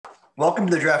Welcome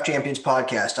to the Draft Champions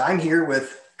podcast. I'm here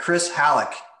with Chris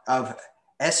Halleck of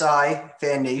SI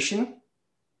Fan Nation.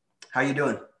 How you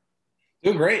doing?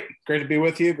 Doing great. Great to be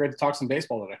with you. Great to talk some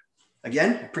baseball today.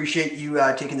 Again, appreciate you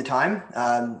taking the time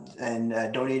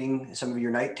and donating some of your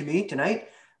night to me tonight.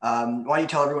 Why don't you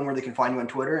tell everyone where they can find you on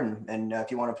Twitter, and if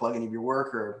you want to plug any of your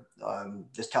work, or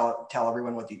just tell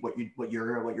everyone what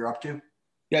you're up to.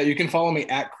 Yeah, you can follow me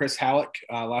at Chris Halleck.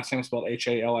 Last name is spelled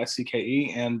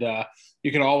Halicke, and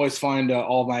you can always find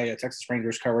all of my Texas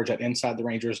Rangers coverage at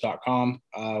InsideTheRangers.com,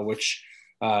 which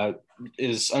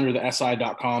is under the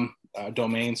SI.com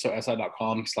domain, so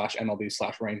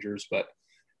SI.com/MLB/Rangers, but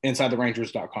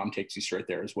InsideTheRangers.com takes you straight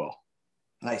there as well.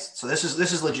 Nice. So this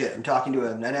is legit. I'm talking to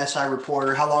an SI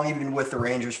reporter. How long have you been with the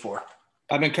Rangers for?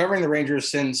 I've been covering the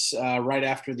Rangers since right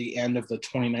after the end of the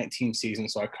 2019 season.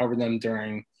 So I covered them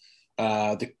during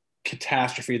the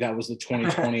catastrophe that was the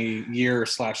 2020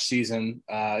 year/season,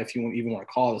 if you even want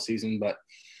to call it a season. But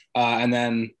and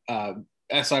then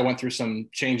SI went through some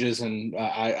changes, and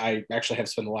I actually have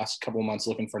spent the last couple of months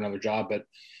looking for another job, but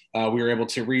we were able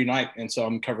to reunite. And so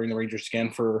I'm covering the Rangers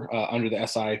again for under the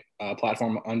SI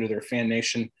platform, under their Fan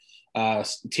Nation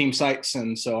team sites.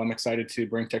 And so I'm excited to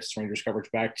bring Texas Rangers coverage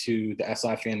back to the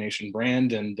SI Fan Nation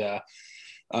brand and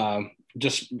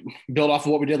just build off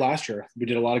of what we did last year. We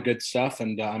did a lot of good stuff,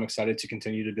 and I'm excited to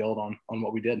continue to build on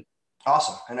what we did.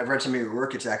 Awesome. And I've read some of your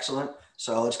work. It's excellent.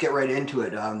 So let's get right into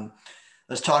it.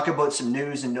 Let's talk about some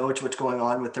news and notes, what's going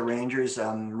on with the Rangers,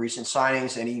 recent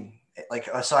signings,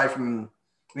 aside from,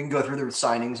 we can go through the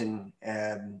signings and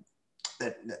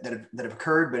that have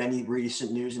occurred, but any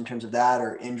recent news in terms of that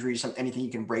or injuries, anything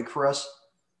you can break for us?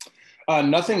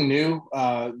 Nothing new.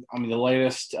 The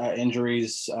latest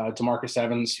injuries, DeMarcus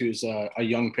Evans, who's a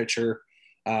young pitcher,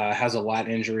 has a lat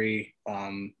injury.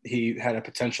 He had a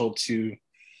potential to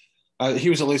he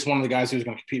was at least one of the guys who was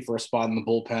going to compete for a spot in the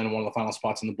bullpen, one of the final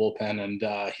spots in the bullpen, and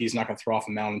he's not going to throw off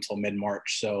a mound until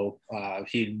mid-March. So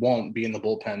he won't be in the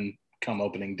bullpen come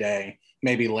opening day,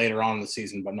 maybe later on in the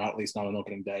season, but not on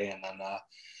opening day. And then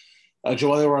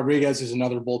Joely Rodriguez is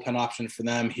another bullpen option for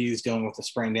them. He's dealing with a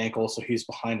sprained ankle, so he's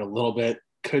behind a little bit.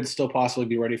 Could still possibly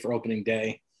be ready for opening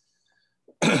day.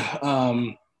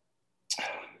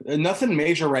 Nothing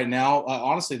major right now.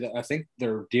 Honestly, I think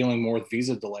they're dealing more with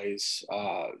visa delays.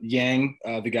 Yang,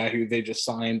 the guy who they just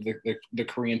signed, the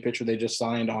Korean pitcher they just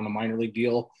signed on a minor league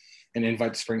deal and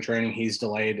invite to spring training, he's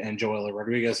delayed. And Joely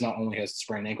Rodriguez not only has a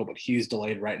sprained ankle, but he's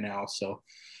delayed right now. So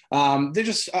they're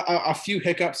just a few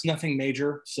hiccups, nothing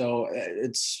major. So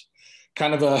it's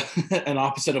kind of an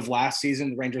opposite of last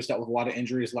season. The Rangers dealt with a lot of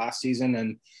injuries last season,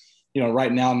 and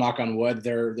right now, knock on wood,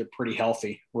 they're pretty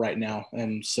healthy right now,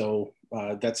 and so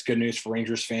that's good news for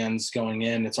Rangers fans going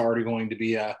in. It's already going to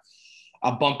be a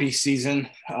bumpy season,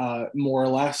 more or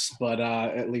less, but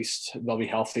at least they'll be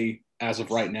healthy as of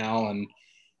right now, and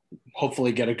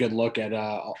hopefully get a good look at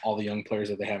all the young players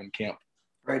that they have in camp.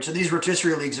 Right. So these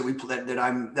rotisserie leagues that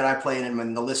I play in, and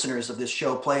when the listeners of this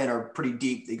show play in, are pretty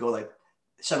deep. They go like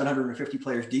 750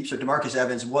 players deep. So DeMarcus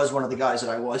Evans was one of the guys that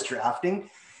I was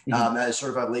drafting as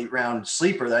sort of a late round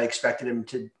sleeper that I expected him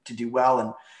to do well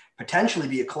and potentially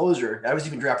be a closer. I was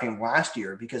even drafting him last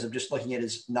year because of just looking at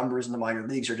his numbers in the minor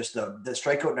leagues, or just the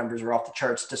strikeout numbers are off the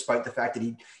charts, despite the fact that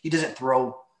he doesn't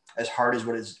throw as hard as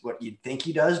what you'd think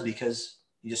he does, because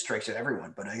he just strikes at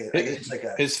everyone. But I guess it's like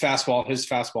his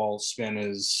fastball spin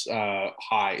is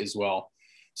high as well.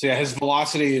 So yeah, his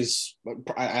velocity is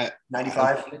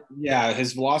 95. Yeah,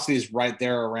 his velocity is right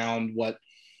there around what.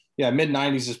 Yeah, mid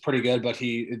 90s is pretty good, but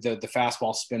the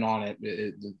fastball spin on it,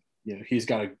 he's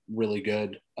got a really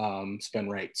good spin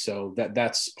rate. So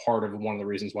that's part of one of the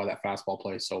reasons why that fastball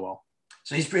plays so well.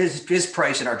 So his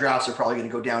price in our drafts are probably going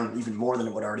to go down even more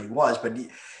than what already was. But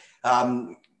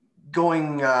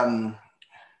going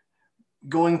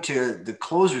to the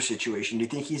closer situation, do you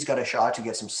think he's got a shot to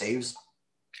get some saves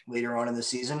later on in the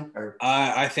season? Or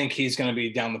I think he's going to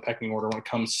be down the pecking order when it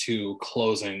comes to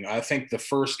closing. I think the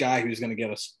first guy who's going to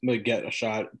get a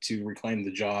shot to reclaim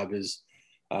the job is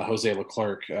Jose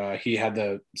Leclerc. He had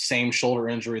the same shoulder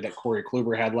injury that Corey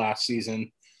Kluber had last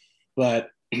season, but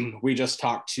we just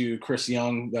talked to Chris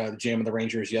Young, the GM of the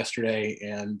Rangers, yesterday,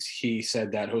 and he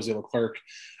said that Jose Leclerc,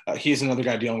 he's another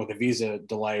guy dealing with a visa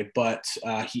delay, but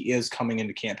he is coming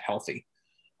into camp healthy.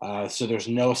 So there's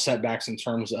no setbacks in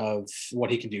terms of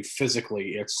what he can do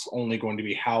physically. It's only going to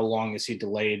be how long is he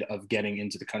delayed of getting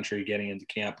into the country, getting into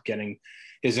camp, getting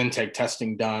his intake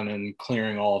testing done and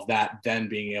clearing all of that, then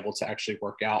being able to actually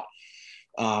work out.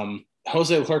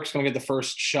 Jose Leclerc's going to get the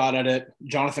first shot at it.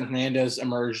 Jonathan Hernandez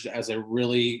emerged as a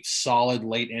really solid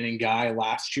late inning guy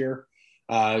last year.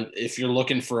 If you're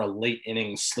looking for a late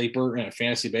inning sleeper in a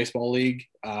fantasy baseball league,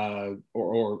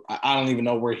 or I don't even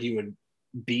know where he would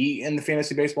be in the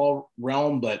fantasy baseball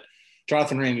realm, but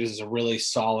Jonathan Hernandez is a really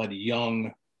solid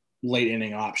young late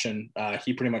inning option.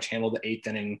 He pretty much handled the 8th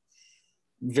inning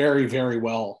very, very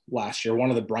well last year. One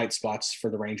of the bright spots for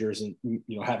the Rangers, and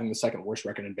having the second worst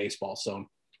record in baseball. So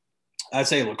I'd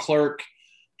say Leclerc,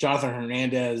 Jonathan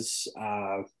Hernandez.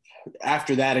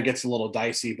 After that, it gets a little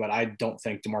dicey, but I don't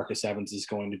think DeMarcus Evans is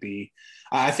going to be.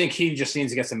 I think he just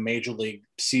needs to get some major league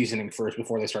seasoning first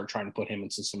before they start trying to put him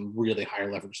into some really high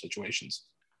leverage situations.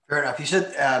 Fair enough. You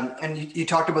said, and you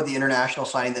talked about the international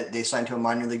signing that they signed to a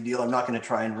minor league deal. I'm not going to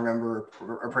try and remember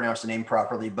or pronounce the name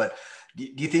properly, but do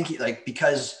you think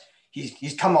because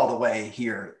he's come all the way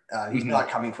here, he's not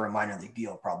coming for a minor league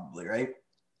deal probably, right?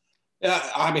 Yeah,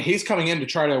 I mean, he's coming in to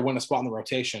try to win a spot in the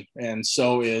rotation, and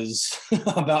so is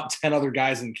about 10 other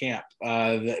guys in camp.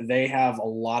 They have a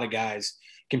lot of guys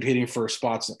competing for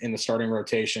spots in the starting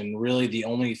rotation. Really, the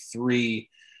only 3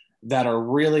 that are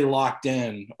really locked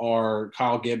in are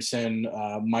Kyle Gibson,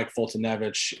 Mike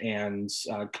Foltynewicz, and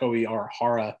Kohei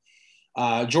Arihara.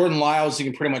 Jordan Lyles, you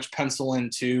can pretty much pencil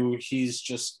into. You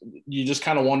just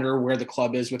kind of wonder where the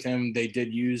club is with him. They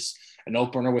did use an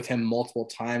opener with him multiple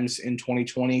times in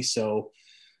 2020. So,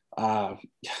 but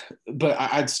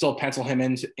I'd still pencil him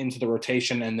into the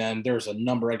rotation. And then there's a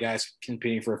number of guys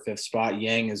competing for a 5th spot.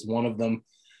 Yang is one of them.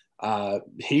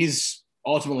 He's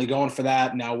ultimately going for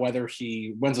that. Now, whether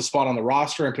he wins a spot on the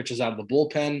roster and pitches out of the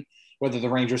bullpen, whether the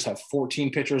Rangers have 14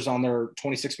 pitchers on their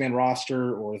 26-man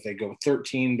roster or if they go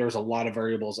 13, there's a lot of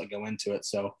variables that go into it.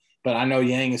 So, but I know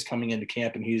Yang is coming into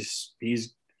camp and he's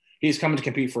coming to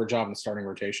compete for a job in the starting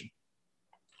rotation.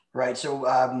 Right.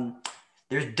 So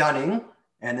there's Dunning,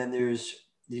 and then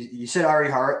you said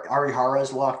Arihara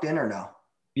is locked in or no?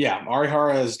 Yeah,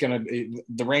 Arihara is going to be –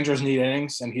 the Rangers need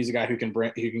innings, and he's a guy who can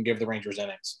give the Rangers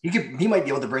innings. He might be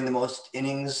able to bring the most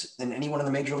innings than anyone in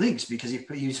the major leagues because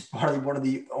he's probably one of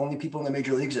the only people in the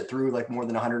major leagues that threw like more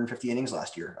than 150 innings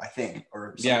last year, I think.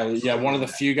 One of the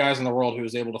few guys in the world who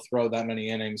was able to throw that many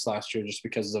innings last year just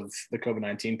because of the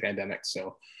COVID-19 pandemic.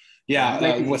 So,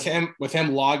 with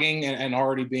him logging and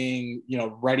already being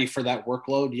ready for that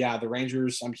workload, the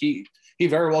Rangers. He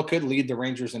very well could lead the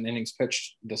Rangers in innings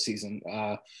pitched this season.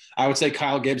 I would say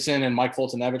Kyle Gibson and Mike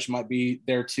Foltynewicz might be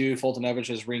there too. Foltynewicz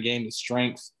has regained his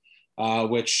strength,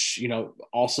 which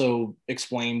also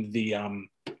explained the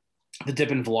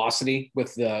dip in velocity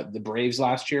with the Braves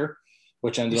last year,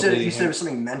 which ended up. You said it was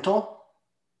something mental.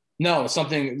 No, it's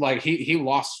something like he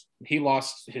lost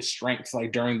his strength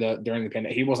like during the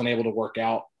pandemic. He wasn't able to work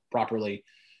out properly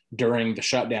during the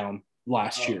shutdown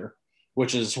last year,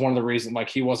 which is one of the reasons like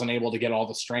he wasn't able to get all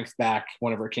the strength back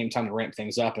whenever it came time to ramp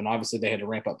things up. And obviously they had to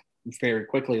ramp up very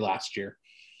quickly last year.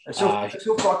 It's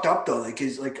so fucked up though.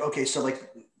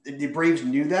 The Braves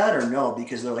knew that or no?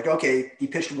 Because they're like, okay, he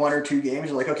pitched 1 or 2 games.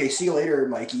 They're like, okay, see you later,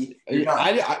 Mikey.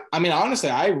 I mean,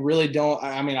 honestly, I really don't.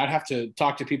 I mean, I'd have to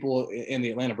talk to people in the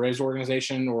Atlanta Braves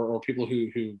organization or people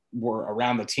who were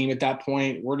around the team at that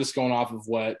point. We're just going off of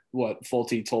what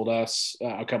Folty told us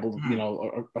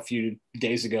a few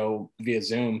days ago via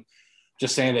Zoom,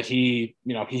 just saying that he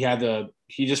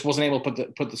just wasn't able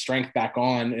to put the strength back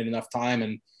on in enough time.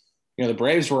 And the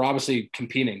Braves were obviously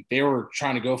competing. They were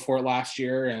trying to go for it last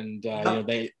year, and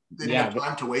they didn't have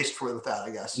time to waste with that,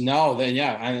 I guess. No,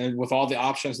 and with all the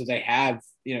options that they have,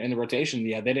 in the rotation,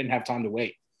 they didn't have time to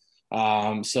wait.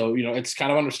 So it's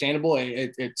kind of understandable.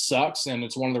 It sucks, and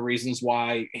it's one of the reasons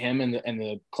why him and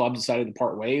the club decided to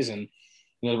part ways. And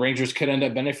the Rangers could end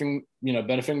up benefiting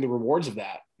the rewards of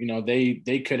that.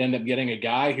 They could end up getting a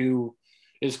guy who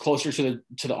is closer to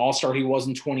the all-star he was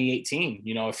in 2018.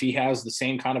 If he has the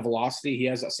same kind of velocity, he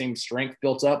has that same strength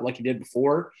built up like he did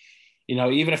before,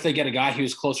 even if they get a guy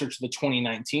who's closer to the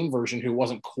 2019 version who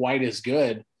wasn't quite as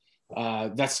good,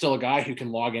 that's still a guy who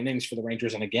can log innings for the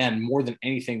Rangers. And again, more than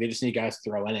anything, they just need guys to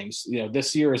throw innings.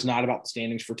 This year is not about the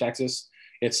standings for Texas.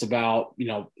 It's about,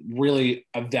 really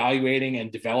evaluating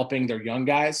and developing their young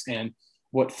guys. And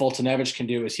what Foltynewicz can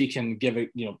do is he can give it,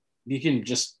 you can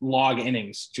just log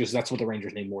innings because that's what the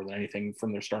Rangers need more than anything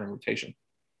from their starting rotation.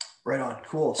 Right on.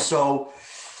 Cool. So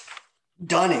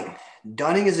Dunning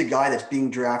is a guy that's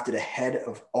being drafted ahead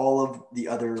of all of the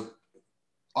other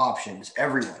options,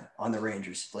 everyone on the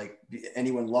Rangers, like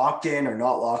anyone locked in or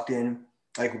not locked in,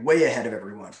 like way ahead of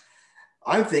everyone.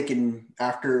 I'm thinking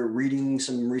after reading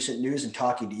some recent news and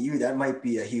talking to you, that might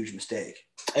be a huge mistake.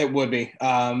 It would be.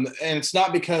 And it's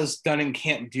not because Dunning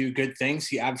can't do good things.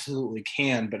 He absolutely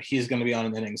can, but he's going to be on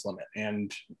an innings limit.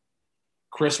 And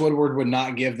Chris Woodward would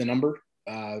not give the number.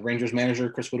 Rangers manager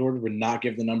Chris Woodward would not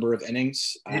give the number of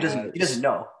innings. He doesn't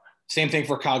know. Same thing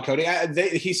for Kyle Cody.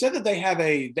 He said that they have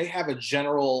a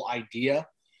general idea.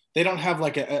 They don't have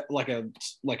like a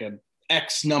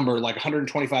X number, like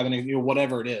 125 innings,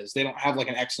 whatever it is. They don't have like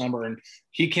an X number, and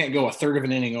he can't go a third of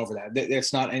an inning over that.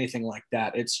 It's not anything like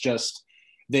that. It's just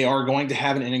they are going to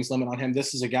have an innings limit on him.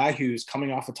 This is a guy who's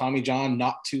coming off of Tommy John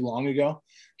not too long ago.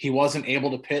 He wasn't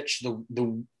able to pitch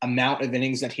the amount of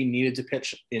innings that he needed to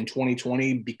pitch in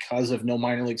 2020 because of no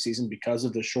minor league season, because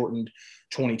of the shortened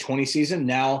 2020 season.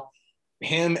 Now,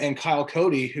 him and Kyle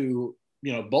Cody, who,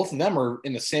 both of them are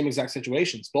in the same exact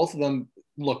situations. Both of them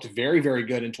looked very, very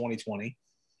good in 2020,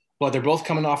 but they're both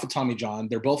coming off of Tommy John.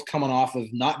 They're both coming off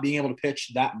of not being able to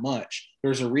pitch that much.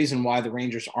 There's a reason why the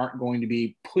Rangers aren't going to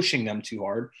be pushing them too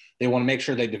hard. They want to make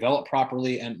sure they develop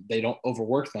properly and they don't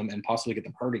overwork them and possibly get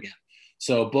them hurt again.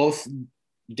 So both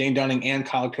Dane Dunning and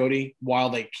Kyle Cody,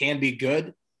 while they can be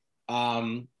good,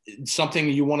 something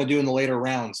you want to do in the later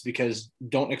rounds, because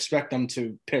don't expect them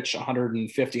to pitch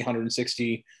 150,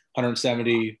 160,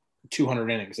 170,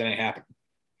 200 innings. That ain't happening.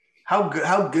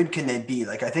 How good can they be?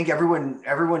 Like, I think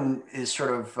everyone is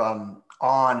sort of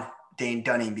on Dane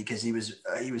Dunning because he was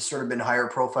sort of been higher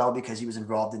profile because he was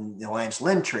involved in the Lance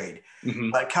Lynn trade.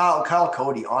 Mm-hmm. But Kyle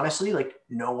Cody, honestly, like,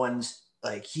 no one's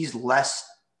like, he's less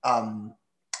on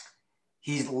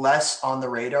the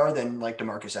radar than like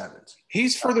DeMarcus Evans.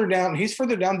 He's further down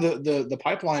the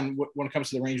pipeline when it comes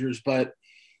to the Rangers, but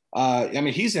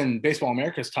he's in Baseball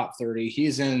America's top 30.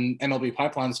 He's in MLB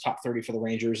Pipeline's top 30 for the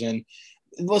Rangers. And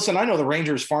listen, I know the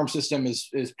Rangers farm system is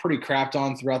pretty crapped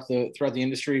on throughout the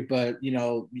industry, but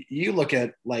you look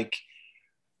at, like,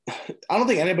 I don't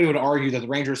think anybody would argue that the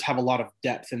Rangers have a lot of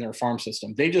depth in their farm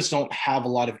system. They just don't have a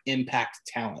lot of impact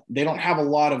talent. They don't have a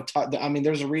lot of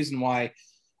there's a reason why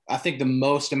I think the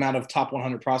most amount of top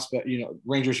 100 prospect,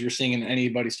 Rangers you're seeing in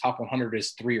anybody's top 100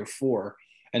 is 3 or 4,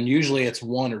 and usually it's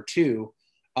 1 or 2.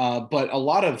 But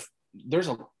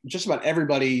just about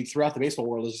everybody throughout the baseball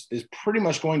world is pretty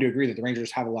much going to agree that the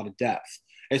Rangers have a lot of depth.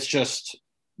 It's just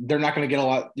they're not going to get a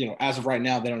lot, as of right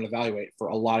now, they don't evaluate for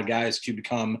a lot of guys to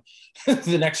become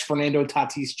the next Fernando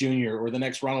Tatis Jr. or the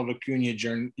next Ronald Acuna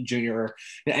Jr. or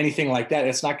anything like that.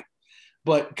 It's not,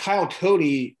 but Kyle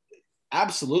Cody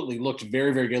absolutely looked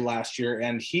very, very good last year.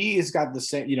 And he has got the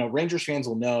same, Rangers fans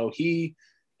will know he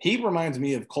reminds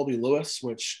me of Colby Lewis,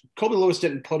 which Colby Lewis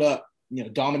didn't put up,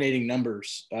 dominating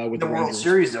numbers with the World Rangers.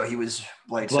 Series, though. He was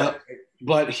lights out.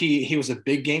 But he was a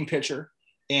big game pitcher.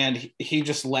 And he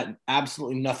just let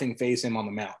absolutely nothing phase him on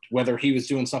the mound, whether he was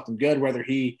doing something good, whether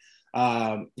he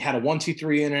had a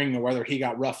 1-2-3 inning, or whether he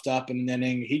got roughed up in an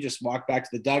inning. He just walked back to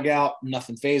the dugout,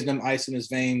 nothing phased him, ice in his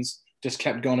veins, just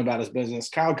kept going about his business.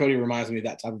 Kyle Cody reminds me of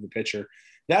that type of a pitcher.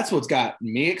 That's what's got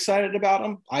me excited about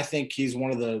him. I think he's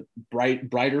one of the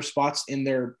brighter spots in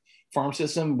their farm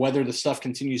system, whether the stuff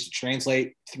continues to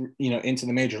translate through, into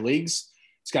the major leagues.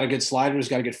 He's got a good slider. He's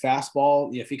got a good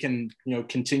fastball. If he can,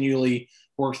 continually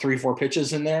work 3-4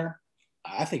 pitches in there,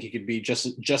 I think he could be just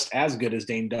as good as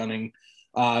Dane Dunning.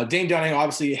 Dane Dunning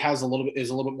obviously is a little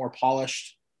bit more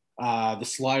polished. The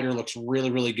slider looks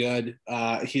really, really good.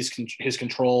 His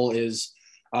control is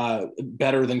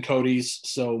better than Cody's.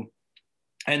 So,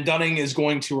 and Dunning is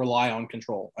going to rely on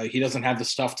control. He doesn't have the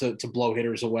stuff to blow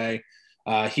hitters away.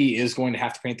 He is going to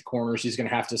have to paint the corners. He's going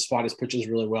to have to spot his pitches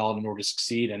really well in order to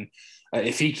succeed. And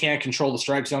if he can't control the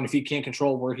strike zone, if he can't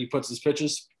control where he puts his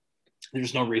pitches,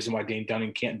 there's no reason why Dane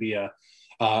Dunning can't be a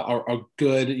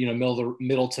good,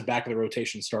 middle to back of the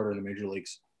rotation starter in the major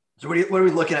leagues. So what are we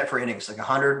looking at for innings? Like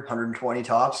 100, 120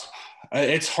 tops?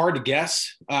 It's hard to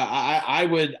guess. I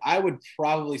would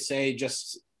probably say,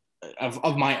 just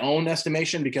of my own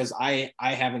estimation, because I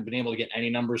haven't been able to get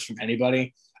any numbers from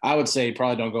anybody, I would say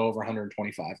probably don't go over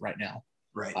 125 right now.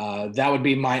 Right. That would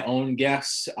be my own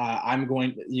guess.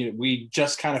 We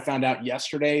just kind of found out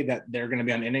yesterday that they're going to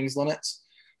be on innings limits.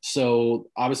 So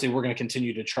obviously we're going to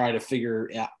continue to try to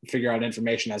figure out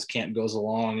information as camp goes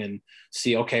along and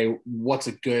see, okay, what's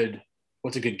a good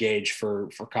gauge for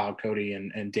Kyle Cody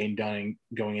and Dane Dunning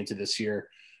going into this year,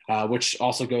 which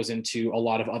also goes into a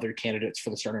lot of other candidates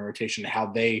for the starting rotation, how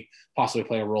they possibly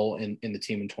play a role in the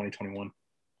team in 2021.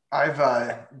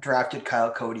 I've drafted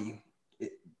Kyle Cody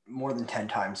more than 10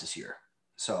 times this year.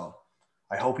 So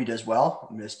I hope he does well.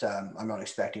 I'm not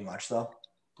expecting much though.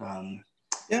 I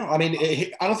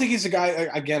don't think he's a guy.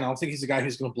 Again, I don't think he's a guy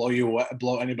who's going to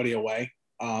blow anybody away.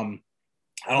 I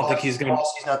don't think he's going to.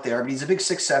 He's not there, but he's a big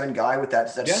 6'7" guy with that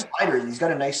slider. He's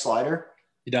got a nice slider.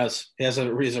 He does. He has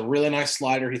a really nice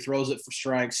slider. He throws it for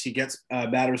strikes. He gets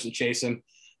batters to chase him.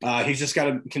 He's just got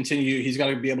to continue. He's got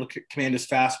to be able to command his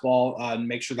fastball and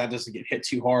make sure that doesn't get hit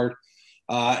too hard.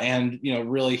 And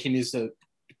really, he needs to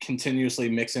continuously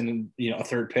mix in, a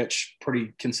third pitch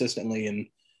pretty consistently. And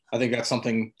I think that's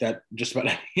something that just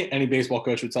about any baseball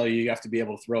coach would tell you. You have to be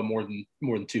able to throw more than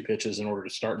two pitches in order to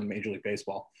start in Major League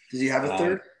Baseball. Does he have a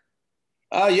third?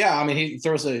 Yeah. I mean, he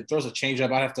throws a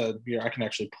changeup. I can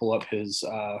actually pull up his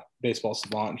Baseball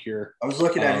Savant here. I was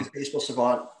looking at his Baseball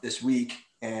Savant this week,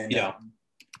 and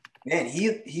man,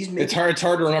 he's making, it's hard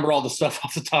to remember all the stuff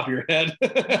off the top of your head.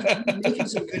 He's making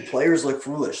some good players look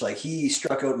foolish. Like, he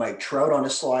struck out Mike Trout on a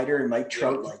slider, and Mike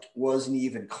Trout wasn't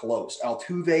even close.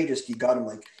 Altuve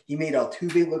he made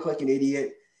Altuve look like an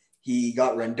idiot. He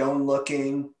got Rendon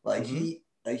looking like he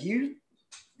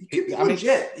could be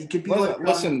legit. He could be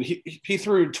listen. He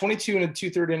threw 22 and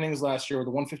 2/3 innings last year with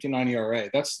a 1.59 ERA.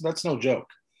 That's no joke.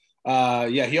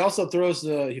 He also throws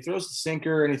the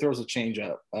sinker, and he throws a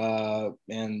changeup.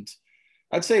 And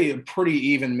I'd say a pretty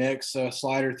even mix.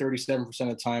 Slider 37% of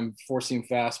the time, four-seam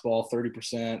fastball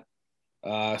 30%,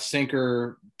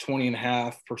 sinker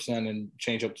 20.5%, and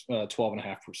changeup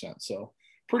 12.5%. So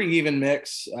pretty even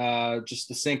mix. Just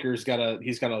the sinker's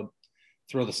he's got to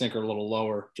throw the sinker a little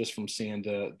lower, just from seeing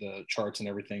the charts and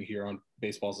everything here on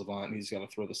Baseball Savant. He's got to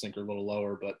throw the sinker a little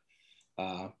lower, but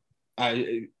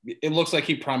it looks like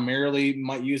he primarily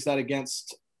might use that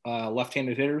against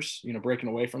left-handed hitters, breaking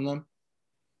away from them.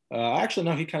 Actually,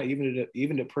 no, he kind of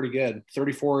evened it pretty good.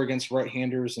 34 against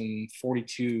right-handers and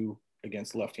 42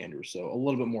 against left-handers. So a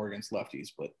little bit more against lefties,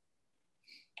 but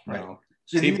right.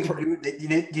 So do you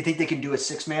think they can do a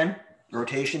 6-man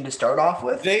rotation to start off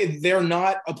with? They're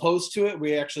not opposed to it.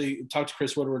 We actually talked to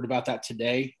Chris Woodward about that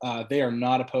today. They are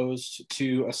not opposed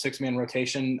to a 6-man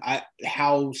rotation.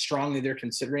 How strongly they're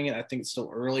considering it, I think it's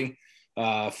still early.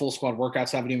 Full squad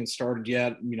workouts haven't even started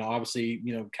yet. Obviously,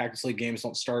 Cactus League games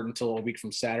don't start until a week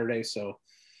from Saturday. So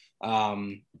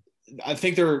I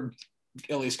think they're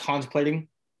at least contemplating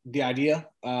the idea.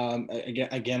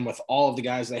 Again, with all of the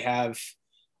guys they have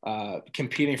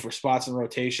competing for spots in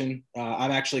rotation.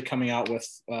 I'm actually coming out with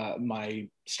my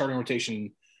starting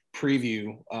rotation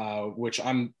preview, which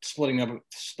I'm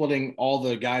splitting all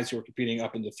the guys who are competing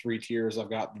up into 3 tiers. I've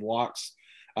got the locks,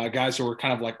 guys who are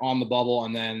kind of like on the bubble,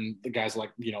 and then the guys like,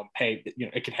 hey,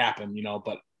 it could happen,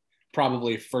 but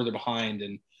probably further behind.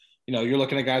 And, you're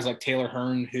looking at guys like Taylor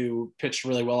Hearn, who pitched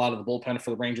really well out of the bullpen for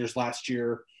the Rangers last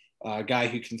year. A guy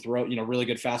who can throw, really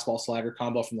good fastball slider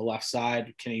combo from the left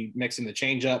side. Can he mix in the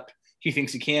changeup? He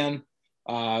thinks he can.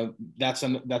 That's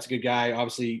a good guy.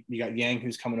 Obviously, you got Yang,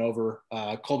 who's coming over.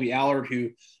 Colby Allard,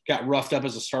 who got roughed up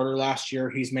as a starter last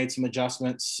year. He's made some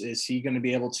adjustments. Is he going to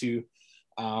be able to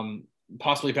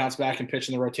possibly bounce back and pitch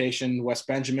in the rotation? Wes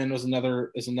Benjamin is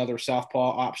another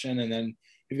southpaw option, and then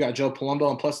you've got Joe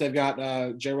Palumbo, and plus they've got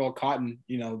Jarrell Cotton,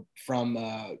 from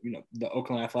the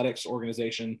Oakland Athletics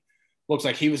organization. Looks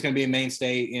like he was going to be a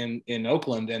mainstay in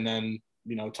Oakland, and then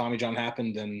Tommy John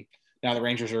happened, and now the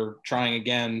Rangers are trying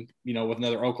again, with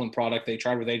another Oakland product. They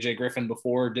tried with AJ Griffin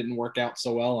before, didn't work out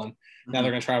so well, and now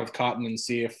they're going to try with Cotton and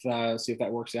see if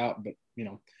that works out. But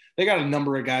they got a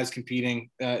number of guys competing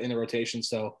in the rotation,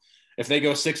 so if they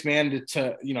go 6-man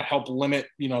to help limit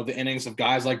the innings of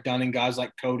guys like Dunning, guys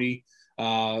like Cody,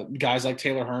 guys like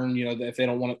Taylor Hearn, if they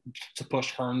don't want to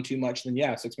push Hearn too much, then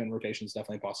 6-man rotation is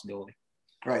definitely a possibility.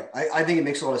 Right. I think it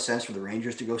makes a lot of sense for the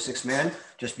Rangers to go 6-man,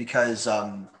 just because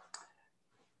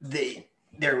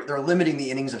they're limiting the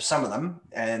innings of some of them,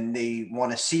 and they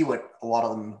want to see what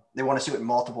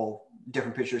multiple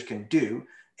different pitchers can do.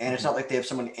 And it's not like they have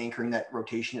someone anchoring that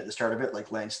rotation at the start of it,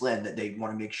 like Lance Lynn, that they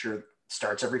want to make sure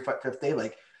starts every 5th day.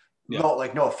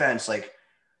 No offense,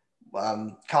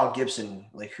 Kyle Gibson,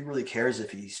 who really cares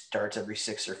if he starts every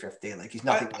 6th or 5th day? He's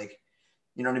nothing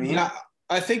you know what I mean? Yeah.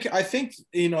 I think,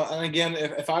 and again,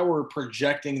 if I were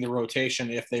projecting the rotation,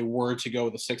 if they were to go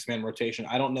with a 6-man rotation,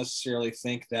 I don't necessarily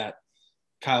think that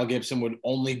Kyle Gibson would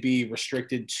only be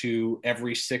restricted to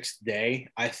every 6th day.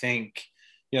 I think,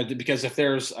 because if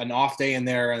there's an off day in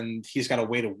there and he's got to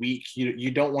wait a week,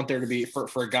 you don't want there to be, for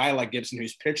a guy like Gibson,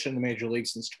 who's pitched in the major league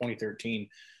since 2013,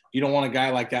 you don't want a guy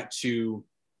like that to,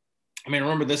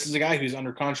 remember, this is a guy who's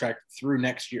under contract through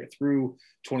next year, through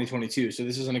 2022. So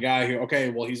this isn't a guy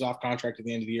who, he's off contract at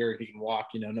the end of the year. He can walk,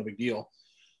 no big deal.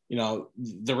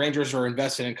 The Rangers are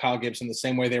invested in Kyle Gibson the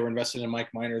same way they were invested in Mike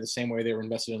Minor, the same way they were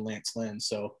invested in Lance Lynn.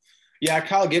 So,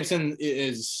 Kyle Gibson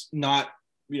is not,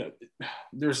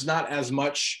 there's not as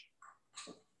much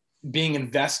being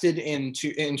invested in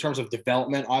terms of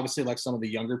development, obviously, like some of the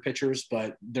younger pitchers,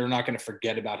 but they're not going to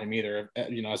forget about him either. As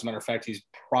a matter of fact, he's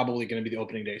probably going to be the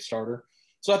opening day starter.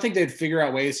 So I think they'd figure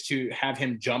out ways to have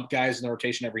him jump guys in the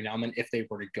rotation every now and then if they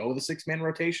were to go the 6-man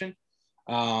rotation.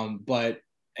 But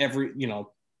every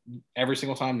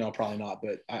single time, no, probably not.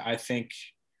 But I think,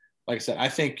 like I said, I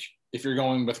think if you're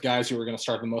going with guys who are going to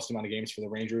start the most amount of games for the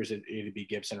Rangers, it'd either be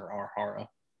Gibson or Hara,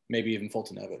 maybe even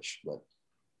Fultonevich. But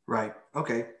right.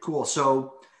 Okay, cool.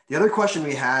 So the other question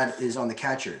we had is on the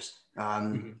catchers.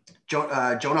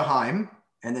 Jonah Heim,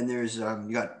 and then there's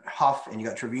you got Huff and you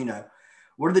got Trevino.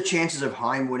 What are the chances of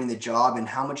Heim winning the job, and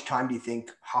how much time do you think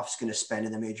Huff's going to spend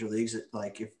in the major leagues?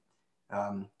 Like, if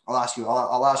I'll ask you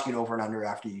an over and under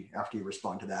after you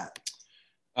respond to that.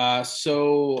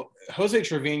 So Jose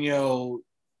Trevino,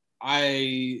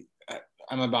 I'm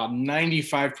about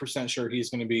 95% sure he's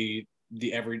going to be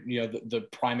the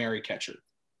primary catcher.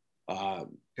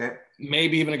 Okay.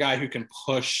 Maybe even a guy who can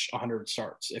push 100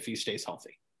 starts if he stays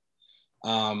healthy.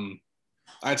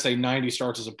 I'd say 90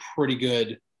 starts is a pretty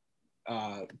good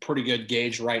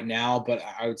gauge right now, but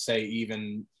I would say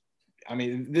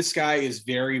this guy is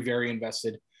very, very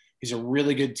invested. He's a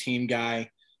really good team guy.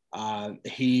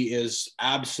 He is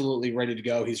absolutely ready to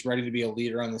go. He's ready to be a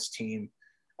leader on this team.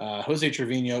 Jose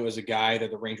Trevino is a guy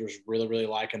that the Rangers really, really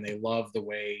like, and they love the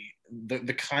way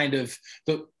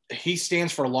he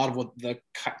stands for a lot of what the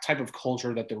type of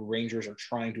culture that the Rangers are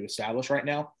trying to establish right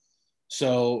now.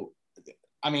 So,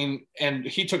 and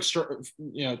he took some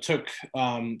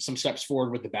steps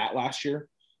forward with the bat last year.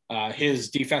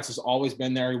 His defense has always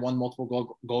been there. He won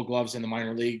multiple gold gloves in the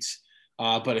minor leagues.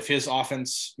 But if his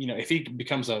offense, if he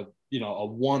becomes a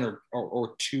 1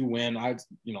 or 2 win, I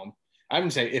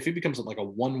would say if he becomes like a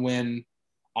 1-win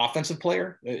offensive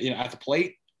player, at the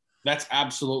plate, that's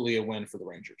absolutely a win for the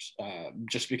Rangers.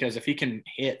 Just because if he can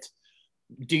hit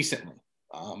decently,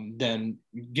 then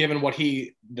given what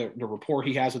the rapport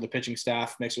he has with the pitching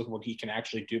staff mixed with what he can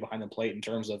actually do behind the plate in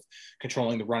terms of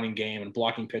controlling the running game and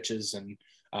blocking pitches and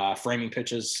framing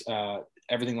pitches,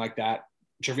 everything like that,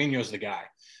 Trevino's the guy.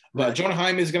 But right. Jonah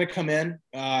Heim is going to come in.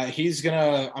 He's going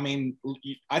to,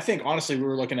 I think, honestly, we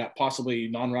were looking at possibly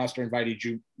non-roster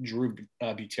invitee Drew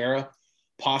Butera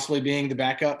possibly being the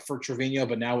backup for Trevino.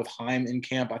 But now with Heim in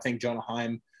camp, I think Jonah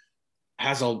Heim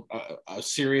has a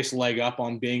serious leg up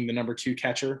on being the number 2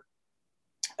 catcher.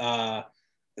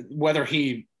 Whether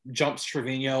he jumps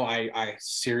Trevino, I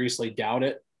seriously doubt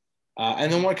it.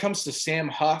 And then when it comes to Sam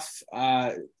Huff,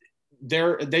 he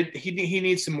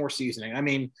needs some more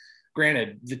seasoning.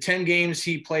 Granted, the 10 games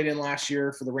he played in last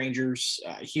year for the Rangers,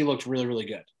 he looked really, really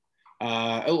good.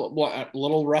 A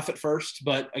little rough at first,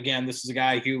 but again, this is a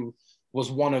guy who was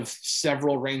one of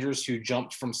several Rangers who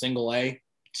jumped from single A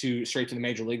straight to the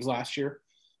major leagues last year.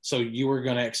 So you were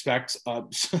going to expect,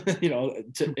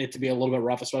 it to be a little bit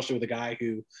rough, especially with a guy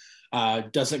who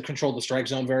doesn't control the strike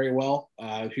zone very well,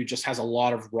 who just has a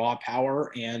lot of raw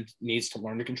power and needs to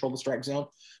learn to control the strike zone.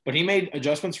 But he made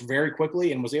adjustments very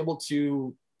quickly and was able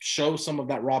to show some of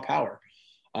that raw power.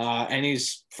 And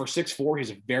he's, for 6'4",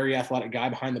 he's a very athletic guy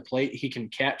behind the plate. He can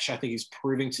catch. I think he's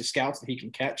proving to scouts that he can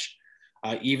catch,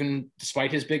 even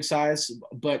despite his big size,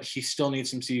 but he still needs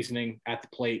some seasoning at the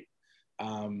plate.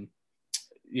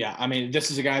 This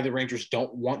is a guy the Rangers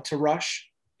don't want to rush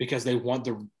because they want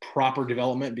the proper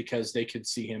development, because they could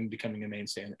see him becoming a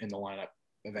mainstay in the lineup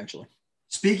eventually.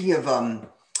 Speaking of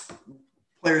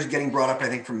players getting brought up, I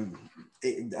think from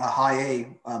high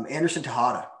A, Anderson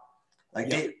Tejada,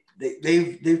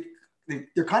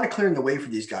 they're kind of clearing the way for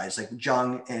these guys like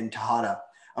Jung and Tejada.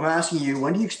 I'm asking you,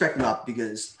 when do you expect them up?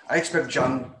 Because I expect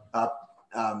Jung up.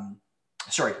 I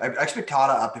expect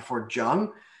Tejada up before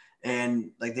Jung, and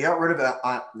like they got rid of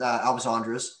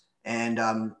Alexandres and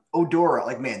Odor.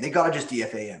 Like, man, they gotta just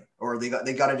DFA him, or they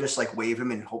gotta just like waive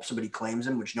him and hope somebody claims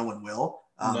him, which no one will.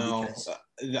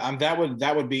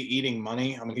 That would be eating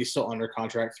money. He's still under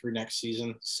contract through next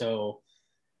season. So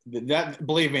that,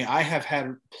 believe me, I have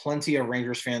had plenty of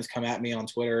Rangers fans come at me on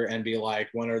Twitter and be like,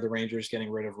 when are the Rangers getting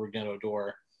rid of Rougned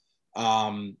Odor?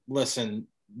 Listen,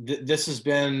 this has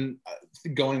been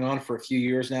going on for a few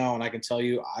years now. And I can tell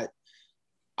you,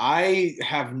 I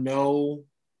have no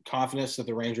confidence that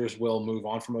the Rangers will move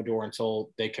on from Odor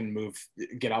until they can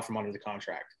get out from under the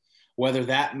contract. Whether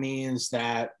that means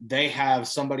that they have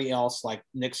somebody else like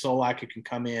Nick Solak who can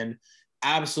come in,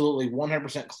 absolutely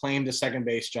 100% claim the second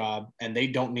base job, and they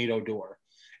don't need Odor.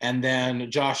 And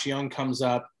then Josh Young comes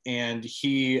up and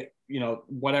he,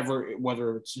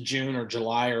 whether it's June or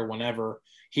July or whenever,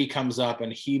 he comes up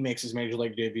and he makes his major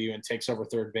league debut and takes over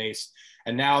third base.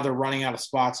 And now they're running out of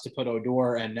spots to put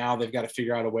Odor, and now they've got to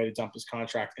figure out a way to dump his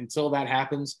contract. Until that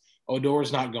happens,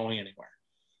 Odor's not going anywhere.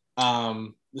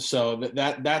 So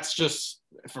that's just,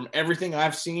 from everything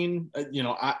I've seen,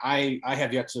 I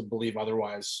have yet to believe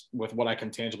otherwise with what I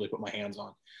can tangibly put my hands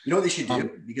on. You know what they should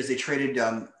do? Because they traded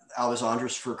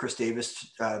Alexandres for Chris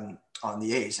Davis on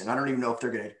the A's, and I don't even know if they're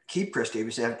going to keep Chris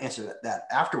Davis. They haven't answered that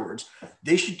afterwards.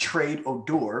 They should trade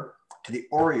Odor to the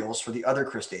Orioles for the other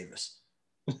Chris Davis.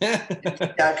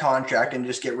 That contract and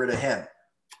just get rid of him.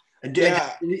 And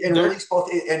release both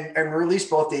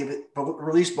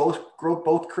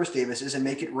Chris Davises and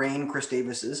make it rain Chris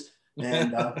Davises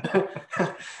and the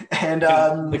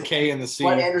K and the C.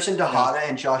 Let Anderson, Tejada,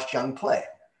 and Josh Jung play.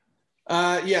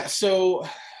 So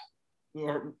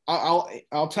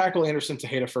I'll tackle Anderson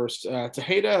Tejeda first.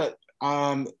 Tejeda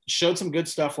showed some good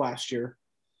stuff last year.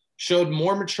 Showed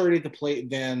more maturity at the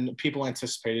plate than people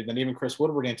anticipated, than even Chris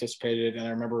Woodward anticipated. And I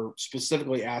remember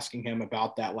specifically asking him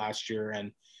about that last year,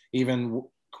 and even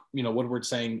Woodward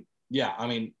saying, "Yeah, I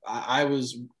mean, I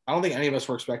don't think any of us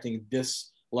were expecting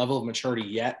this level of maturity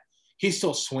yet." He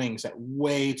still swings at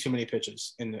way too many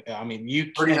pitches. You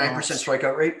 39%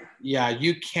 strikeout rate. Yeah,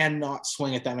 you cannot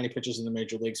swing at that many pitches in the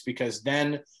major leagues, because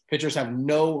then pitchers have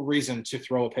no reason to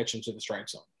throw a pitch into the strike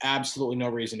zone. Absolutely no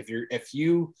reason. If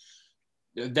you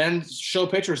then show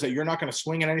pitchers that you're not going to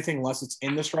swing at anything unless it's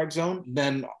in the strike zone,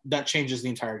 then that changes the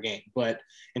entire game. But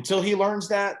until he learns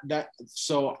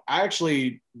so I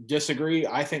actually disagree.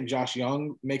 I think Josh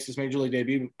Jung makes his major league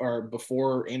debut or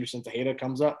before Anderson Tejeda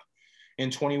comes up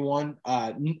in 21.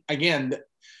 Again,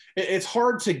 it's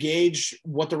hard to gauge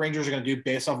what the Rangers are going to do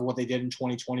based off of what they did in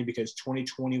 2020, because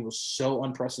 2020 was so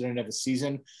unprecedented of a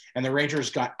season, and the Rangers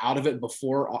got out of it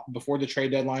before the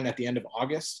trade deadline at the end of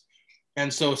August.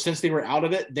 And so since they were out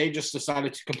of it, they just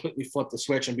decided to completely flip the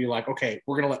switch and be like, okay,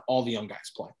 we're going to let all the young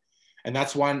guys play. And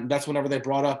that's whenever they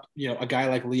brought up, a guy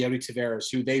like Leody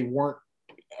Taveras, who they weren't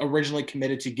originally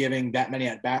committed to giving that many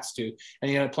at bats to, and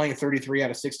he ended up playing 33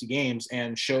 out of 60 games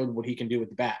and showed what he can do with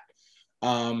the bat.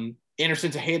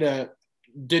 Anderson Tejeda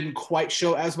didn't quite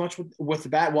show as much with the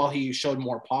bat, while he showed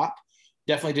more pop.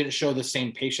 Definitely didn't show the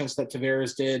same patience that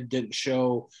Taveras didn't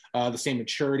show the same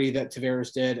maturity that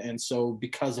Taveras did. And so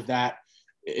because of that,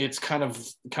 it's kind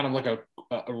of like a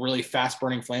really fast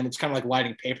burning flame. It's kind of like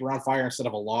lighting paper on fire instead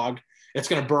of a log. It's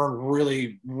going to burn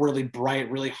really, really bright,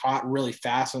 really hot, really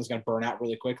fast, and it's going to burn out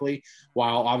really quickly.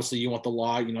 While obviously you want the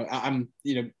log. I'm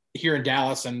here in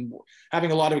Dallas and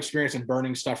having a lot of experience in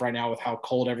burning stuff right now with how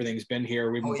cold everything's been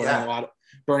here. We've been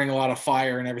burning a lot of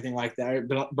fire and everything like that,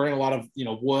 burning a lot of,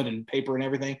 wood and paper and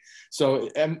everything. So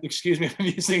excuse me if I'm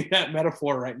using that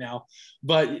metaphor right now,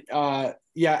 but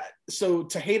so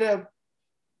Tejeda,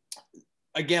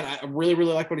 again, I really,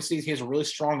 really like what he sees. He has a really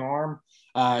strong arm.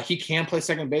 He can play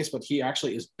second base, but he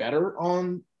actually is better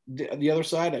on the other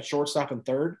side at shortstop and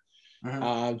third.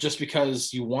 Just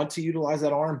because you want to utilize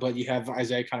that arm, but you have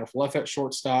Isaiah Kiner-Falefa at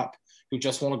shortstop, who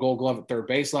just won a Gold Glove at third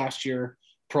base last year.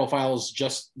 Profiles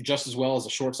just as well as a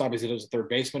shortstop as he does a third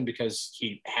baseman, because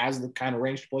he has the kind of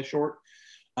range to play short.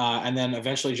 And then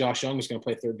eventually Josh Jung is going to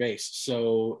play third base.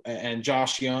 So, and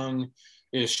Josh Jung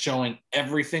is showing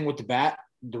everything with the bat.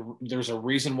 There's a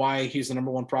reason why he's the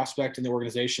number one prospect in the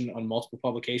organization on multiple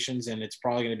publications, and it's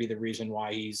probably going to be the reason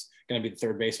why he's going to be the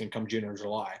third baseman come June or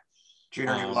July. June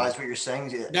or July is what you're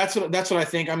saying? Yeah. That's what I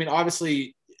think. I mean,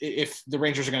 obviously, if the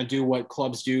Rangers are going to do what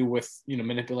clubs do with,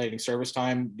 manipulating service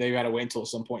time, they got to wait until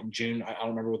some point in June. I don't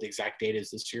remember what the exact date is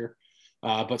this year,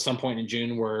 but some point in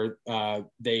June where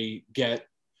they get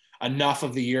enough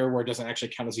of the year where it doesn't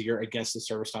actually count as a year against the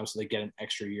service time, so they get an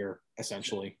extra year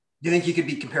essentially. Do you think he could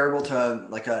be comparable to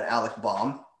like an Alec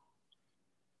Baum,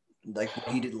 like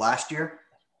what he did last year?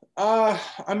 I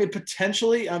mean,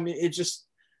 potentially. I mean, it just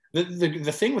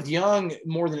the thing with Jung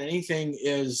more than anything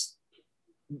is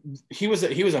he was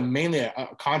mainly a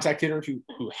contact hitter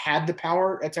who had the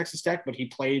power at Texas Tech, but he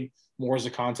played more as a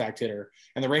contact hitter.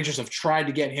 And the Rangers have tried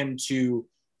to get him to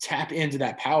tap into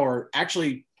that power.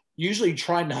 Actually, usually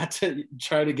try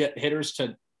to get hitters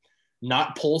to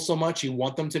not pull so much. You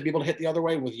want them to be able to hit the other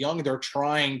way. With Jung, they're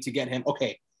trying to get him,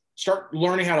 okay, start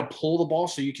learning how to pull the ball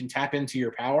so you can tap into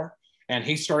your power. And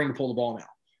he's starting to pull the ball now.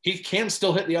 He can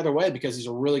still hit the other way because he's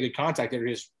a really good contact hitter.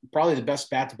 He has probably the best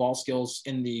bat to ball skills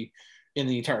in the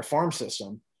entire farm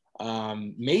system,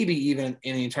 maybe even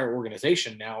in the entire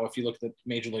organization now, if you look at the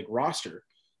major league roster.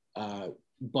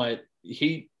 But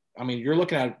you're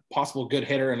looking at a possible good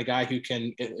hitter and a guy who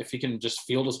can, if he can just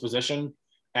field his position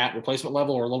at replacement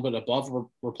level or a little bit above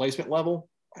replacement level,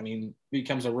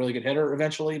 becomes a really good hitter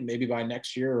eventually, maybe by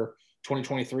next year or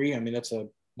 2023. That's a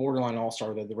borderline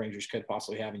all-star that the Rangers could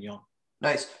possibly have in Jung.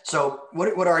 Nice. So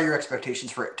what are your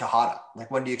expectations for Tejada?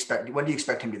 Like, when do you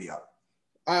expect him to be up?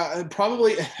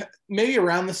 Probably maybe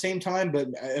around the same time, but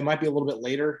it might be a little bit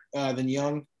later than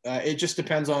Jung. It just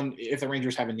depends on if the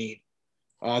Rangers have a need.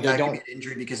 They That could don't. be an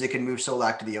injury because they can move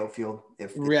Solak to the outfield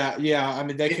Yeah. I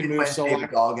mean, they can move when David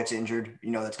Solak. Dahl gets injured.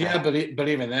 That's kind Yeah, of but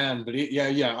even then,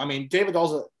 yeah. I mean, David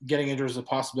Dahl's getting injured is a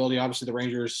possibility. Obviously, the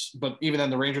Rangers, but even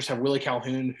then, the Rangers have Willie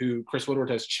Calhoun, who Chris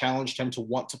Woodward has challenged him to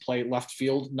want to play left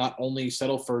field, not only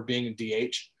settle for being in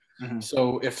DH. Mhm.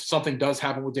 So if something does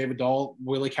happen with David Dahl,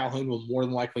 Willie Calhoun will more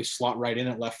than likely slot right in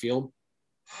at left field.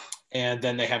 And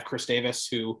then they have Chris Davis,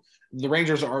 who the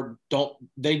Rangers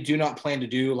do not plan to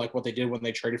do like what they did when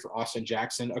they traded for Austin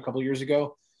Jackson a couple of years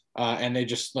ago. And they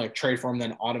just like trade for him,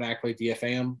 then automatically DFA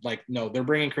him. Like, no, they're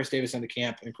bringing Chris Davis into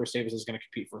camp, and Chris Davis is going to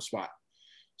compete for a spot.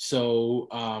 So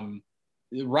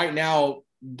right now,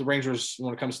 the Rangers,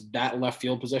 when it comes to that left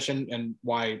field position, and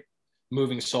why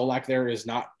moving Solak there is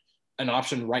not an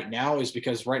option right now, is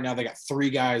because right now they got 3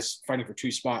 guys fighting for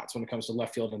 2 spots when it comes to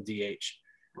left field and DH.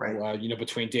 right.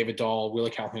 Between David Dahl,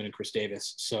 Willie Calhoun, and Chris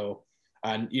Davis. So,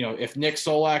 if Nick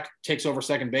Solak takes over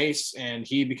second base and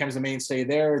he becomes the mainstay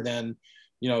there, then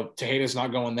Tejeda's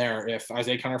not going there. If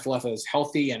Isaiah Kiner-Falefa is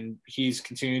healthy and he's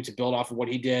continuing to build off of what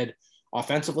he did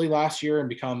offensively last year and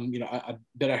become, a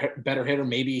better hitter,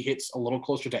 maybe he hits a little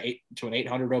closer to an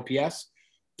 800 OPS,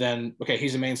 then okay,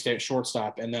 he's a mainstay at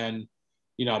shortstop. And then,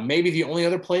 maybe the only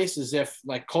other place is if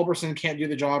like Culberson can't do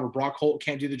the job, or Brock Holt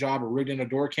can't do the job, or Rougned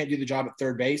Odor can't do the job at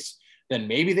third base, then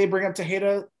maybe they bring up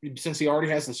Tejeda since he already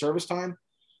has the service time.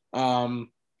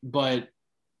 But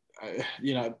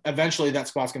eventually that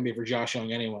spot's going to be for Josh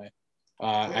Young anyway.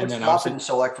 And then stopping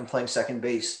Solak from playing second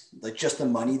base, like just the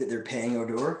money that they're paying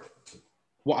Odor.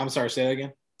 Well, I'm sorry, say that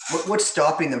again. What's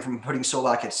stopping them from putting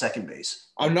Solak at second base?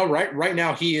 Oh no, right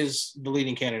now he is the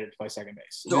leading candidate to play second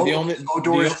base. So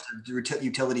Odor is the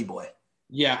utility boy.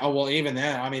 Yeah. Oh well, even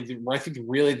then, I mean, I think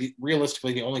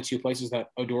realistically, the only 2 places that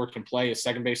Odor can play is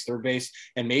second base, third base,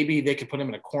 and maybe they could put him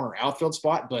in a corner outfield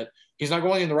spot, but he's not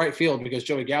going in the right field because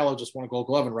Joey Gallo just won a Gold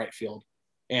Glove in right field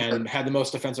and had the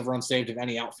most defensive runs saved of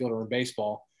any outfielder in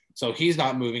baseball. So he's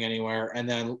not moving anywhere. And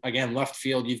then again, left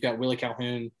field, you've got Willie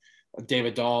Calhoun,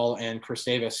 David Dahl, and Chris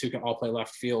Davis, who can all play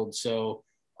left field. So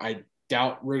I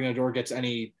doubt Rougned Odor gets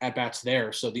any at-bats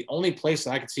there. So the only place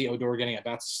that I could see Odor getting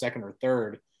at-bats second or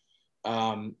third.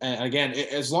 And again,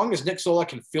 as long as Nick Solak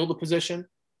can fill the position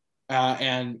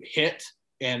and hit,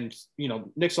 and,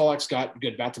 Nick Solak's got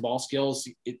good bat-to-ball skills,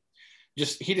 he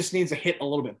just needs to hit a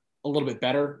little bit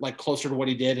better, like closer to what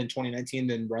he did in 2019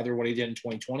 than rather what he did in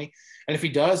 2020. And if he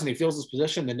does and he fills his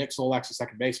position, then Nick Solak's a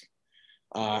second baseman.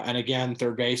 And again,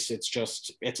 third base, it's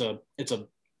a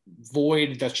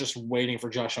void that's just waiting for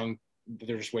Josh Young.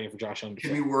 They're just waiting for Josh Young.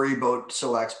 Can we worry about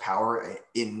Solak's power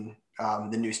in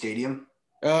the new stadium?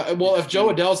 Well, if Joe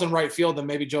Adell's in right field, then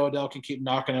maybe Joe Adell can keep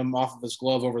knocking him off of his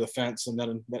glove over the fence, and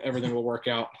then everything will work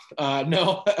out.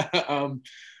 No,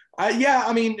 yeah,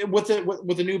 I mean, with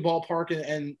the new ballpark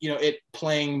and it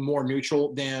playing more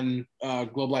neutral than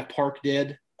Globe Life Park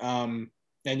did.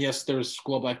 And yes, there's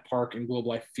Globe Life Park and Globe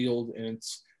Life Field, and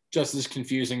it's just as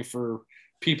confusing for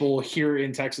people here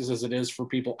in Texas as it is for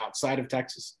people outside of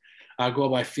Texas.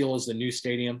 Globe Life Field is the new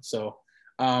stadium, so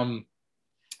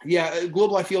yeah,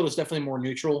 Globe Life Field is definitely more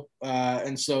neutral,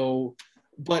 and so.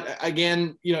 But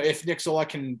again, if Nick Solak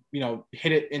can,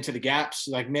 hit it into the gaps,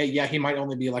 like he might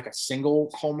only be like a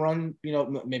single home run.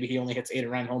 Maybe he only hits 8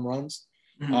 or 9 home runs.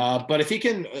 Mm-hmm. But if he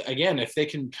can, again, if they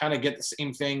can kind of get the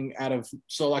same thing out of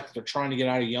Solak that they're trying to get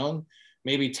out of Young,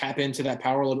 maybe tap into that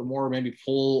power a little bit more, maybe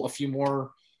pull a few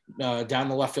more down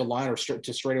the left field line or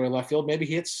to straightaway left field. Maybe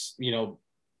he hits, 3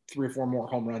 or 4 more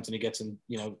home runs and he gets in,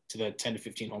 to the 10 to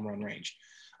 15 home run range.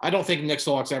 I don't think Nick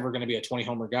Solak's ever going to be a 20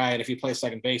 homer guy. And if he plays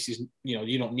second base, he's,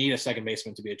 you don't need a second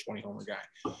baseman to be a 20 homer guy.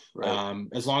 Right.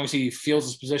 As long as he feels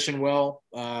his position well,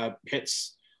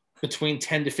 hits between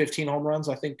 10 to 15 home runs,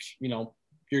 I think,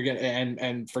 you're going to,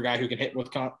 and for a guy who can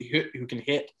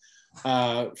hit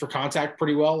for contact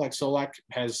pretty well, like Solak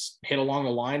has hit along the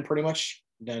line pretty much,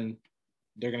 then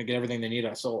they're going to get everything they need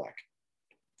out of Solak.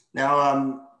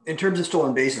 Now, in terms of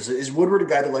stolen bases, is Woodward a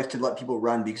guy that likes to let people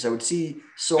run? Because I would see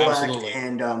Solak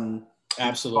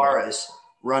and Suarez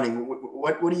running.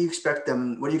 What do you expect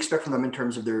them? What do you expect from them in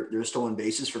terms of their stolen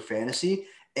bases for fantasy?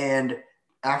 And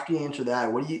after you answer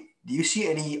that, do you see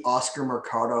any Oscar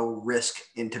Mercado risk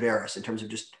in Taveras in terms of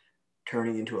just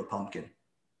turning into a pumpkin?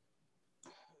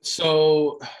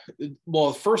 So,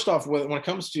 well, first off, when it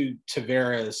comes to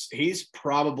Taveras, he's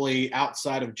probably,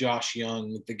 outside of Josh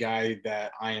Young, the guy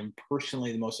that I am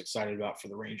personally the most excited about for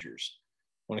the Rangers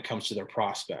when it comes to their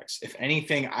prospects. If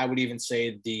anything, I would even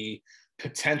say the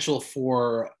potential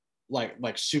for like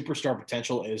superstar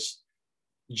potential is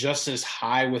just as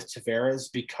high with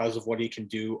Taveras because of what he can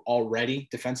do already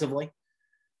defensively.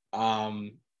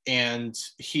 And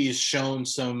he's shown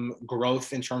some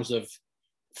growth in terms of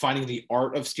finding the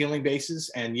art of stealing bases.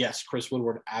 And yes, Chris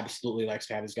Woodward absolutely likes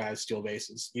to have his guys steal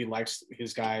bases. He likes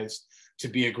his guys to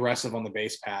be aggressive on the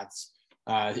base paths.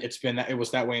 It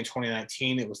was that way in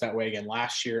 2019. It was that way again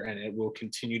last year, and it will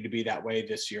continue to be that way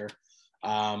this year.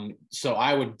 So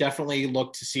I would definitely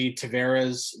look to see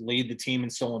Taveras lead the team in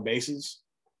stolen bases.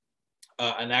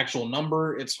 An actual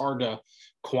number, it's hard to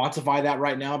quantify that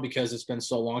right now because it's been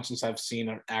so long since I've seen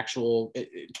an actual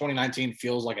 2019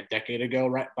 feels like a decade ago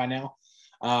right by now.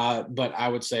 But I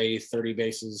would say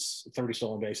 30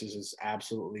 stolen bases is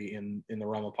absolutely in the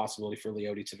realm of possibility for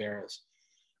Leody Taveras.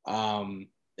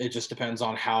 It just depends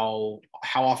on how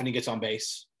often he gets on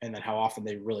base and then how often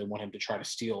they really want him to try to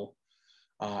steal.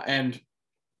 And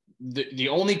the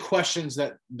only questions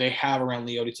that they have around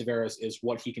Leody Taveras is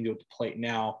what he can do at the plate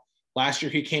now. Last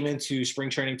year, he came into spring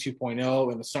training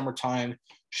 2.0 in the summertime,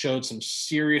 showed some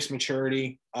serious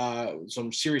maturity,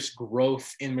 some serious growth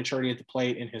in maturity at the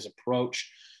plate, in his approach,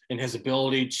 in his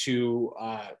ability to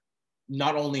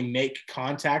not only make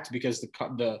contact, because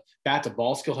the bat to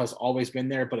ball skill has always been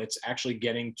there, but it's actually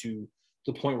getting to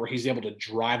the point where he's able to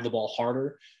drive the ball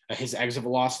harder. His exit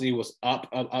velocity was up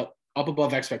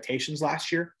above expectations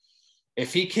last year.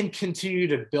 If he can continue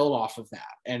to build off of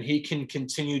that and he can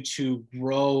continue to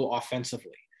grow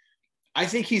offensively, I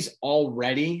think he's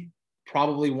already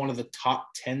probably one of the top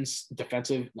 10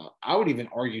 defensive, I would even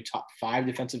argue top 5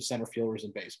 defensive center fielders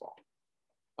in baseball.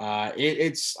 I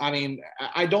mean,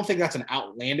 I don't think that's an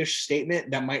outlandish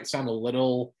statement. That might sound a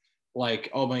little like,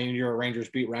 oh man, you're a Rangers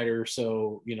beat writer,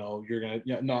 so you're gonna.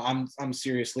 No, I'm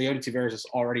serious. Leody Taveras is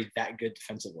already that good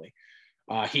defensively.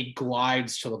 He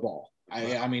glides to the ball.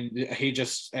 I mean,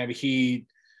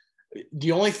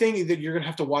 the only thing that you're going to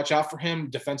have to watch out for him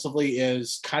defensively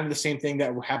is kind of the same thing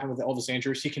that happened with Elvis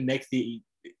Andrus. He can make the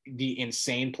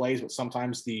insane plays, but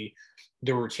sometimes the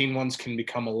routine ones can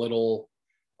become a little,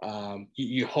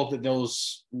 you hope that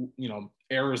those,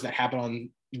 errors that happen on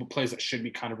plays that should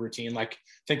be kind of routine. Like,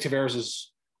 I think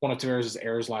one of Taveras'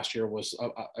 errors last year was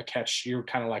a catch. You're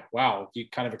kind of like, wow, you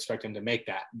kind of expect him to make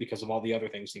that because of all the other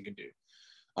things he can do.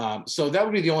 So that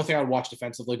would be the only thing I would watch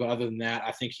defensively. But other than that,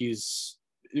 I think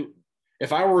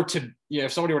if I were to,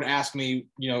 if somebody were to ask me,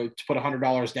 to put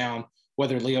 $100 down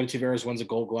whether Leody Taveras wins a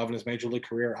Gold Glove in his major league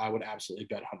career, I would absolutely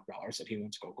bet $100 that he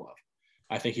wins a Gold Glove.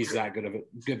 I think he's that good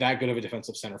of a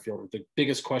defensive center fielder. The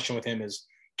biggest question with him is,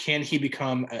 can he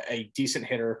become a decent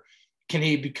hitter? Can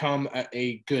he become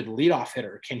a good leadoff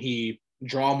hitter? Can he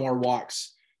draw more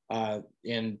walks?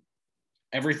 And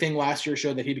everything last year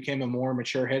showed that he became a more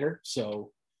mature hitter.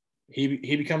 So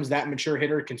he becomes that mature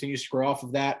hitter, continues to grow off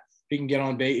of that. He can get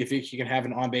on base. If he can have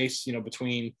an on base,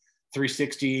 between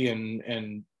 360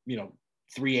 and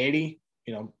 380,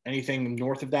 anything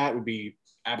north of that would be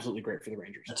absolutely great for the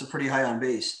Rangers. That's a pretty high on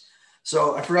base.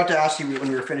 So I forgot to ask you when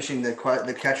we were finishing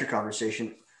the catcher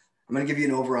conversation. I'm going to give you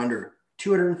an over under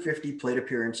 250 plate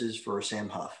appearances for Sam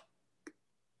Huff.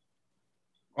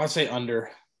 I'd say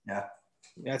under. Yeah,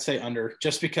 I'd say under,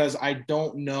 just because I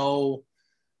don't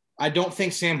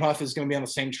think Sam Huff is going to be on the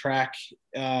same track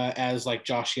as like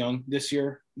Josh Young this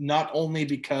year. Not only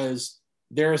because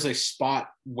there is a spot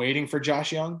waiting for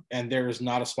Josh Young and there is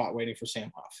not a spot waiting for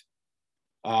Sam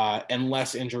Huff.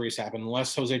 Unless injuries happen,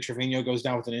 unless Jose Trevino goes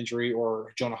down with an injury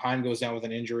or Jonah Heim goes down with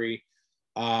an injury,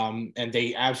 and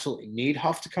they absolutely need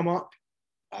Huff to come up,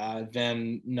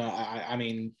 then no. I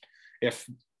mean, if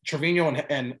Trevino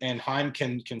and Heim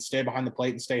can stay behind the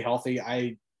plate and stay healthy,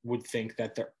 I would think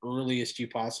that the earliest you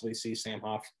possibly see Sam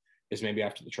Huff is maybe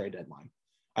after the trade deadline.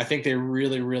 I think they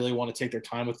really, really want to take their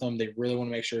time with him. They really want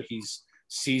to make sure he's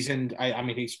seasoned. I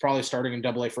mean, he's probably starting in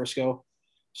Double-A Frisco,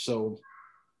 so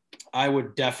I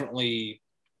would definitely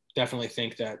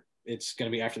think that it's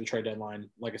going to be after the trade deadline,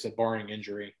 like I said, barring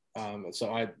injury.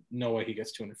 So I no way he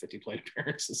gets 250 plate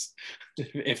appearances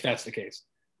if that's the case.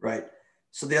 Right.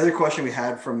 So the other question we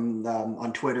had from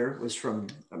on Twitter was from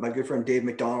my good friend Dave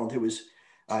McDonald, who was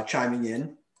chiming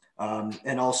in,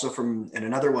 and also and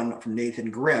another one from Nathan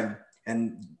Grimm.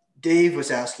 And Dave was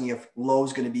asking if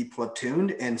Lowe's going to be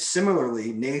platooned, and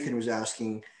similarly, Nathan was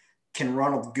asking, can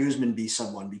Ronald Guzman be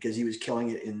someone, because he was killing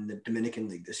it in the Dominican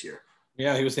League this year?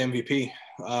 Yeah, he was the MVP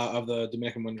of the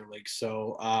Dominican Winter League.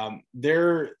 So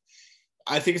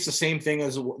I think it's the same thing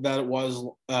as that it was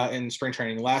in spring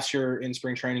training. Last year in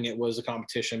spring training, it was a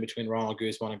competition between Ronald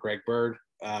Guzman and Greg Bird.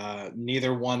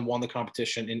 Neither one won the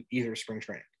competition in either spring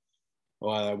training.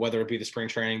 Whether it be the spring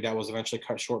training that was eventually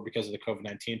cut short because of the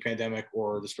COVID-19 pandemic,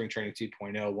 or the spring training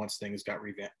 2.0 once things got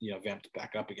vamped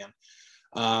back up again.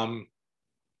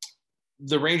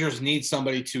 The Rangers need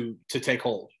somebody to take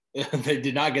hold. They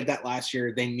did not get that last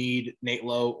year. They need Nate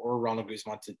Lowe or Ronald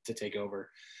Guzman to take over.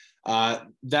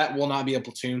 That will not be a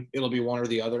platoon. It'll be one or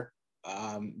the other.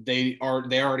 They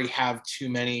already have too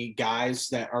many guys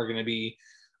that are going to be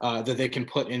that they can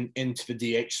put into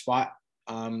the DH spot.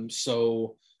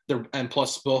 So they're, and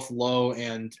plus both Lowe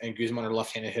and Guzman are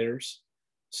left-handed hitters.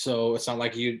 So it's not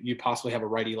like you possibly have a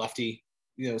righty lefty,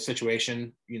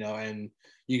 situation, and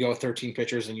you go 13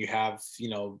 pitchers and you have,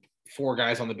 4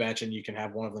 guys on the bench and you can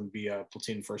have one of them be a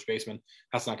platoon first baseman.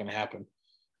 That's not going to happen.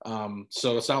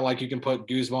 So it's not like you can put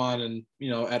Guzman and,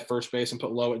 at first base and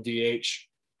put Lowe at DH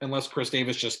unless Chris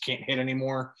Davis just can't hit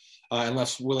anymore,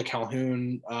 unless Willie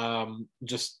Calhoun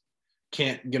just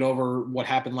can't get over what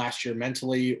happened last year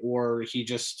mentally, or he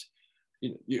just,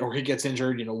 or he gets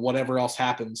injured, whatever else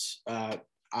happens.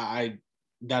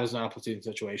 That is not a platoon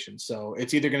situation. So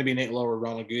it's either going to be Nate Lowe or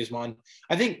Ronald Guzman.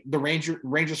 I think the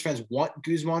Rangers fans want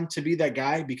Guzman to be that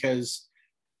guy because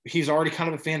he's already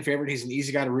kind of a fan favorite. He's an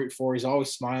easy guy to root for. He's always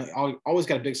smiling, always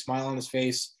got a big smile on his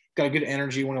face, got a good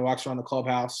energy when he walks around the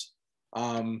clubhouse.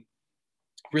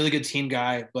 Really good team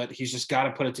guy, but he's just got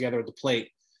to put it together at the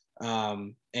plate.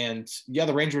 And yeah,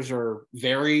 the Rangers are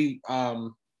very,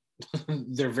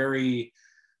 they're very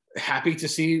happy to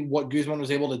see what Guzman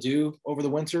was able to do over the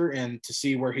winter and to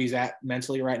see where he's at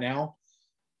mentally right now.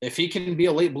 If he can be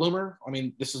a late bloomer, I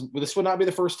mean, this would not be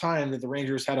the first time that the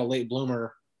Rangers had a late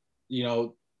bloomer,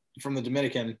 from the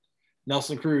Dominican.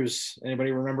 Nelson Cruz,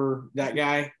 anybody remember that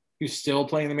guy who's still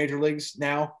playing in the major leagues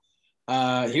now?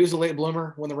 He was a late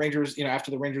bloomer when the Rangers,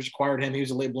 after the Rangers acquired him, he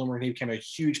was a late bloomer and he became a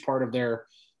huge part of their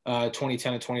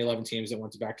 2010 and 2011 teams that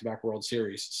went to back-to-back World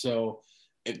Series. So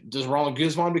does Ronald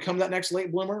Guzman become that next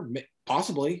late bloomer?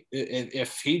 Possibly.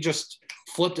 If he just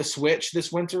flipped a switch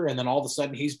this winter and then all of a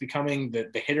sudden he's becoming the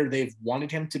hitter they've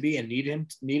wanted him to be and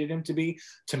needed him to be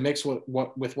to mix with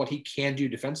what he can do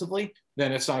defensively,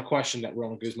 then it's not a question that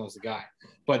Ronald Guzman's the guy.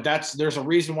 But there's a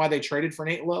reason why they traded for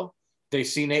Nate Lowe. They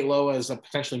see Nate Lowe as a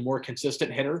potentially more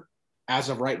consistent hitter as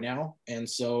of right now. And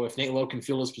so if Nate Lowe can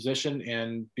fill his position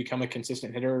and become a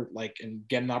consistent hitter, and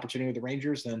get an opportunity with the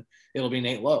Rangers, then it'll be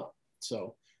Nate Lowe.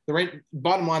 So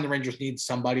bottom line, the Rangers need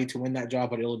somebody to win that job,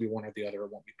 but it'll be one or the other.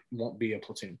 It won't be a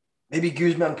platoon. Maybe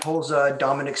Guzman pulls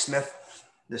Dominic Smith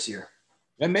this year.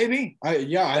 And maybe, I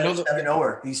know that. Out of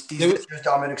nowhere, he's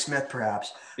Dominic Smith,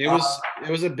 perhaps. It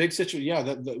was a big situation.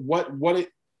 Yeah,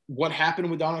 what happened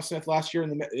with Dominic Smith last year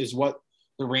is what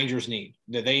the Rangers need.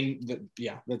 That's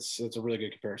a really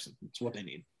good comparison. It's what they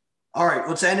need. All right,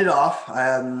 let's end it off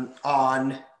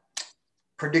on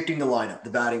predicting the lineup,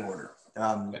 the batting order.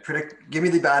 Give me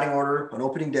the batting order on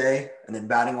opening day and then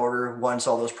batting order once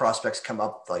all those prospects come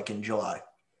up in July.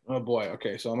 Oh boy.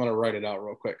 Okay. So I'm going to write it out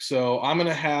real quick. So I'm going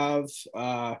to have,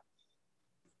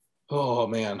 oh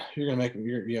man, you're going to make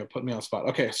me, put me on the spot.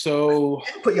 Okay. So I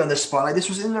didn't put you on the spot. This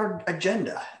was in our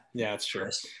agenda. Yeah, that's true.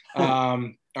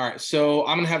 All right. So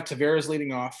I'm going to have Taveras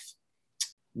leading off.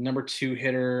 Number 2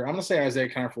 hitter. I'm going to say Isaiah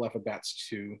Kiner-Falefa at bats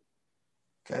 2.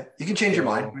 Okay. You can change your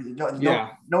mind.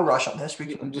 No rush on this. We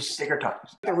can just take our time.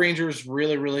 The Rangers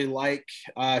really, really like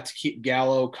to keep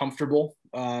Gallo comfortable.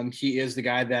 He is the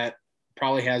guy that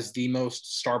probably has the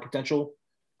most star potential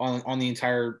on the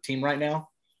entire team right now.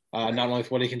 Not only with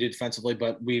what he can do defensively,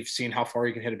 but we've seen how far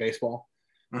he can hit a baseball.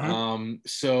 Mm-hmm.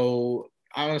 So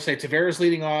I'm going to say Taveras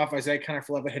leading off, Isaiah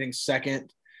Kiner-Falefa hitting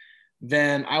second.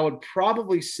 Then I would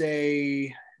probably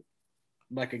say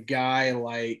a guy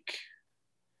like –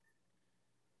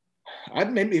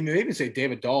 I'd maybe say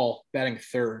David Dahl batting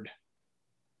third,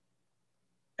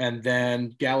 and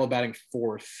then Gallo batting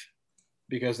fourth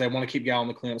because they want to keep Gallo in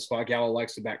the cleanup spot. Gallo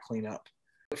likes to bat cleanup.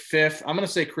 Fifth, I'm going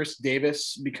to say Chris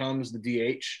Davis becomes the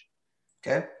DH.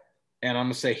 Okay. And I'm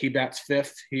going to say he bats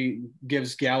fifth. He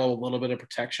gives Gallo a little bit of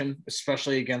protection,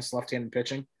 especially against left-handed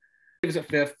pitching. Davis at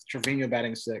fifth, Trevino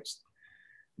batting sixth.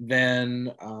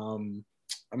 Then I'm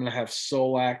going to have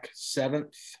Solak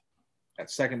seventh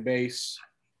at second base.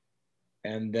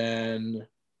 And then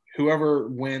whoever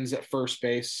wins at first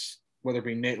base, whether it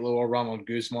be Nate Lowe or Ronald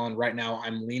Guzman, right now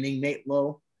I'm leaning Nate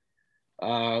Lowe.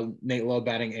 Nate Lowe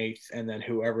batting eighth, and then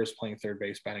whoever is playing third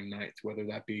base batting ninth, whether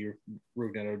that be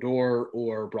Rougned Odor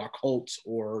or Brock Holtz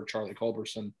or Charlie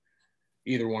Culberson,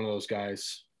 either one of those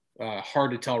guys.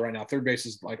 Hard to tell right now. Third base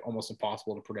is almost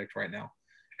impossible to predict right now.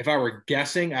 If I were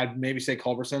guessing, I'd maybe say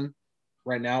Culberson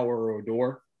right now or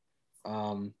Odor.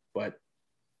 But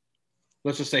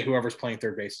let's just say whoever's playing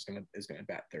third base is gonna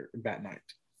bat ninth.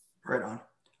 Right on.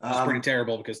 It's pretty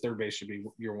terrible because third base should be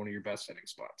one of your best hitting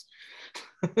spots.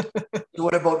 So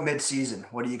what about mid-season?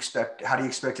 What do you expect? How do you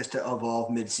expect us to evolve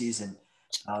mid-season?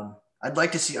 I'd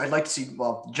like to see.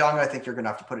 Well, Jung, I think you're gonna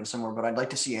have to put in somewhere, but I'd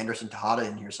like to see Anderson Tejada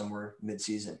in here somewhere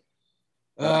mid-season.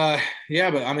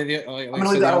 Yeah, but I mean, I'm gonna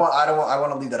leave that. I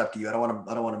want to leave that up to you. I don't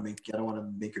want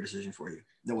to make your decision for you.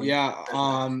 No one.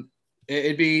 Yeah.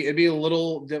 It'd be a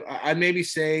little. I'd maybe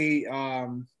say,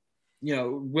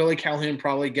 Willie Calhoun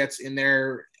probably gets in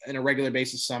there in a regular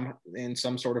basis in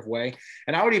some sort of way,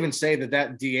 and I would even say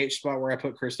that DH spot where I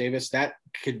put Chris Davis, that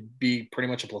could be pretty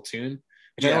much a platoon.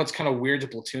 Which I know it's kind of weird to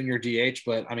platoon your DH,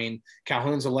 but I mean,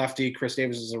 Calhoun's a lefty, Chris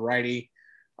Davis is a righty.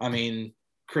 I mean,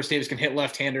 Chris Davis can hit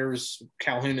left-handers.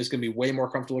 Calhoun is going to be way more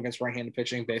comfortable against right-handed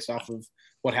pitching based off of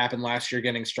what happened last year,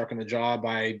 getting struck in the jaw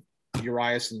by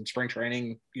Urias in spring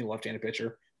training. Left-handed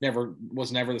pitcher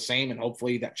was never the same, and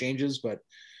hopefully that changes. But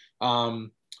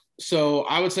so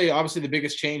I would say obviously the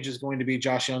biggest change is going to be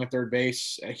Josh Young at third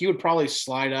base. He would probably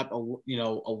slide up a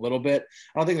little bit.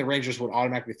 I don't think the Rangers would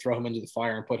automatically throw him into the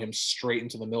fire and put him straight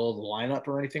into the middle of the lineup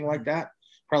or anything like that.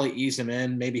 Probably ease him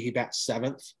in. Maybe he bats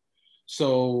seventh.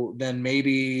 So then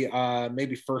maybe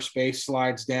first base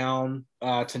slides down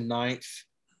to ninth.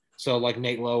 So like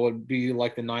Nate Lowe would be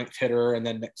like the ninth hitter, and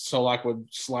then Solak would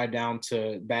slide down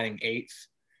to batting eighth,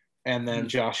 and then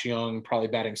Josh Young probably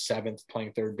batting seventh,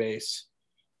 playing third base.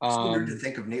 It's weird to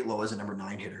think of Nate Lowe as a number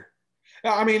 9 hitter.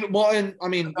 I mean,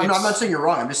 I'm not saying you're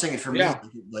wrong. I'm just saying it for me.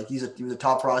 Like he was a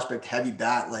top prospect, heavy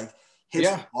bat, like hits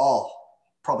the ball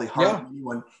probably harder than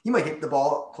anyone. He might hit the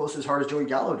ball close as hard as Joey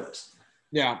Gallo does.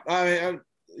 Yeah, I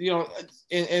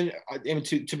mean, and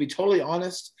to be totally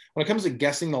honest, when it comes to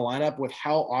guessing the lineup with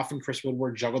how often Chris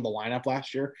Woodward juggled the lineup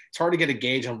last year, it's hard to get a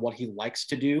gauge on what he likes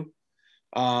to do.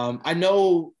 I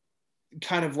know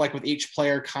kind of like with each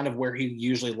player, kind of where he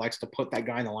usually likes to put that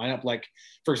guy in the lineup. Like,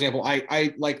 for example,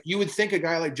 I like you would think a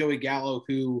guy like Joey Gallo,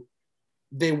 who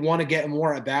they want to get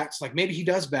more at bats, like maybe he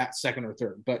does bat second or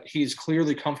third, but he's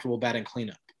clearly comfortable batting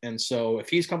cleanup. And so if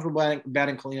he's comfortable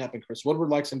batting cleanup and Chris Woodward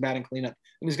likes him batting cleanup,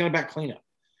 then he's going to bat cleanup.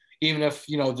 Even if,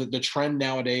 the trend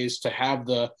nowadays to have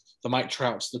the Mike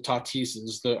Trouts, the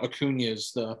Tatises, the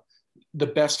Acuñas, the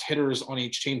best hitters on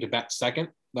each team to bat second,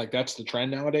 like that's the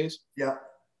trend nowadays. Yeah.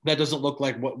 That doesn't look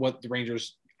like what the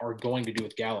Rangers are going to do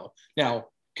with Gallo. Now,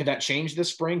 could that change this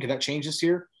spring? Could that change this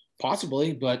year?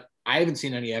 Possibly, but I haven't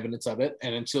seen any evidence of it.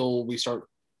 And until we start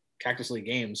Cactus League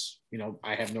games,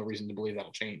 I have no reason to believe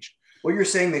that'll change. What you're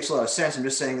saying makes a lot of sense. I'm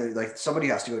just saying that like somebody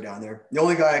has to go down there. The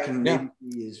only guy I can maybe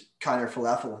see is Kiner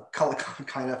Falefa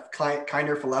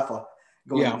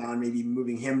going down, maybe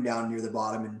moving him down near the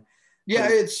bottom. And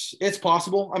it's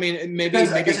possible. I mean, I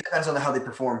guess it depends on how they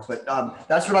perform. But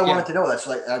that's what I wanted to know. That's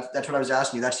what I was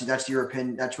asking you. That's your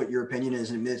opinion. That's what your opinion is,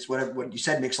 and it's what you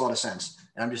said makes a lot of sense.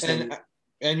 And I'm just saying.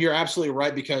 And you're absolutely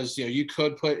right, because you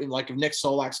could put in, like, if Nick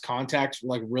Solak's contact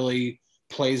like really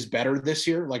plays better this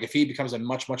year, like if he becomes a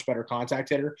much, much better contact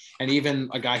hitter and even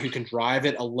a guy who can drive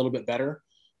it a little bit better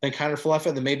than Kiner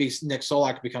Falefa, then maybe Nick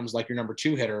Solak becomes like your number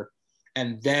 2 hitter,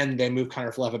 and then they move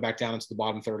Kiner Falefa back down into the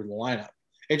bottom third of the lineup.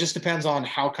 It just depends on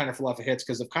how Kiner Falefa hits,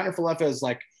 because if Kiner Falefa is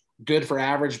like good for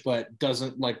average but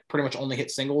doesn't like pretty much only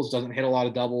hit singles, doesn't hit a lot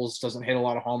of doubles, doesn't hit a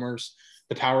lot of homers,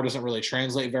 the power doesn't really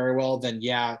translate very well, then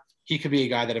he could be a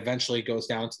guy that eventually goes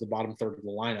down to the bottom third of the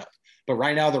lineup. But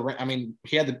right now,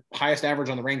 he had the highest average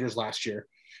on the Rangers last year.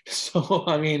 So,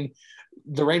 I mean,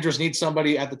 the Rangers need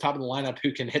somebody at the top of the lineup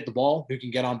who can hit the ball, who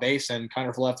can get on base, and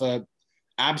Kiner Falefa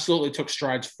absolutely took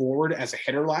strides forward as a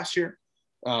hitter last year.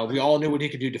 We all knew what he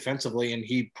could do defensively, and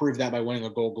he proved that by winning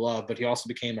a Gold Glove, but he also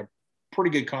became a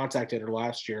pretty good contact hitter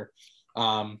last year.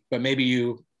 But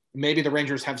maybe the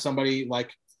Rangers have somebody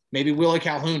like, maybe Willie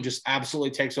Calhoun just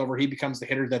absolutely takes over. He becomes the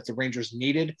hitter that the Rangers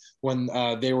needed when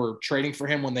they were trading for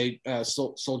him, when they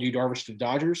sold Yu Darvish to the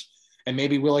Dodgers. And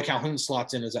maybe Willie Calhoun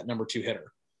slots in as that number 2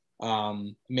 hitter.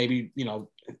 And then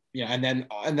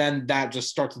that just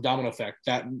starts the domino effect.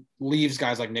 That leaves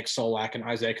guys like Nick Solak and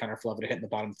Isaiah Kiner Falefa to hit in the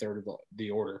bottom third of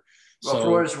the order. Well,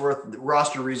 for what it's worth,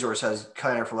 Roster Resource has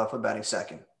Kiner Falefa batting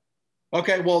second.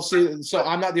 Okay, well, see, so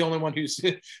I'm not the only one who's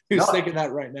thinking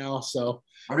that right now. So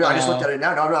I just looked at it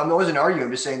now. No, I wasn't arguing.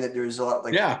 I'm just saying that there's a lot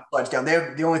slides down.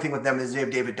 The only thing with them is they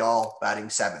have David Dahl batting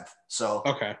 7th. So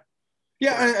okay,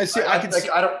 yeah, I see.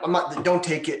 Don't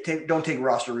take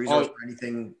Roster Resource or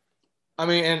anything. I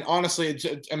mean, and honestly,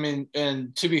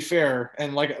 and to be fair,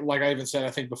 and like I even said,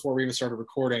 I think before we even started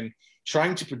recording,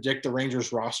 trying to predict the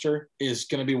Rangers roster is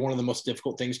going to be one of the most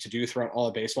difficult things to do throughout all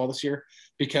of baseball this year,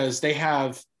 because they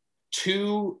have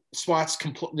 2 spots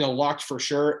locked for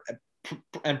sure,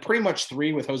 and pretty much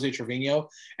 3 with Jose Trevino,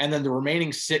 and then the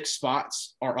remaining 6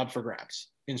 spots are up for grabs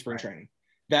in spring training.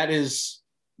 That is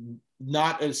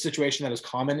not a situation that is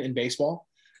common in baseball.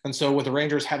 And so with the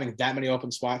Rangers having that many open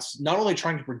spots, not only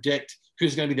trying to predict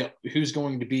who's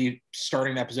going to be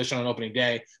starting that position on opening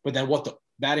day, but then what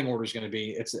batting order is going to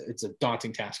be, it's a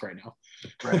daunting task right now.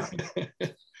 Right.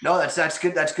 No, that's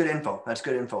good. That's good info. That's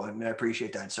good info. I mean, I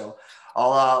appreciate that. So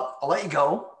I'll let you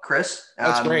go, Chris.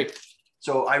 That's great.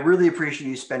 So I really appreciate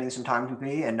you spending some time with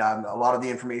me, and a lot of the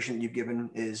information that you've given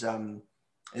is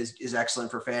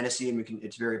excellent for fantasy, and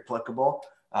it's very applicable.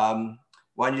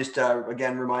 Why don't you just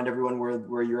again remind everyone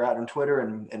where you're at on Twitter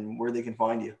and where they can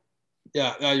find you?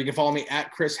 Yeah, you can follow me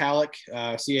at Chris Halick,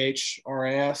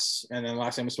 CHRAS, and then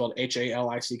last name is spelled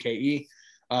HALICKE.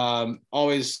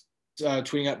 Always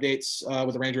tweeting updates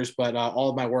with the Rangers, but all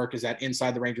of my work is at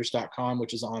InsideTheRangers.com,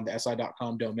 which is on the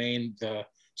SI.com domain. The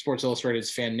Sports Illustrated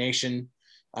is Fan Nation.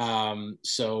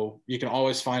 So you can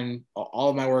always find all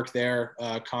of my work there,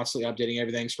 constantly updating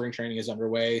everything. Spring training is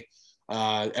underway.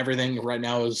 Everything right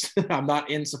now is I'm not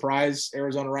in Surprise,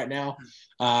 Arizona right now.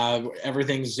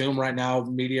 Everything's Zoom right now.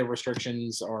 Media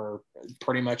restrictions are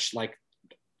pretty much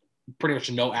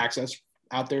no access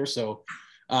out there. So,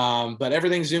 but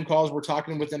everything's Zoom calls. We're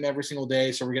talking with them every single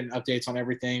day. So we're getting updates on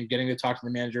everything, getting to talk to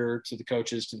the manager, to the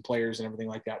coaches, to the players, and everything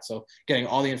like that. So getting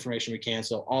all the information we can.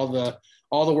 So all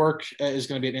the work is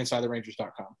going to be at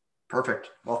InsideTheRangers.com. Perfect.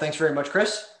 Well, thanks very much,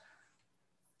 Chris.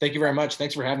 Thank you very much.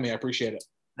 Thanks for having me. I appreciate it.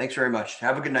 Thanks very much.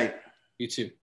 Have a good night. You too.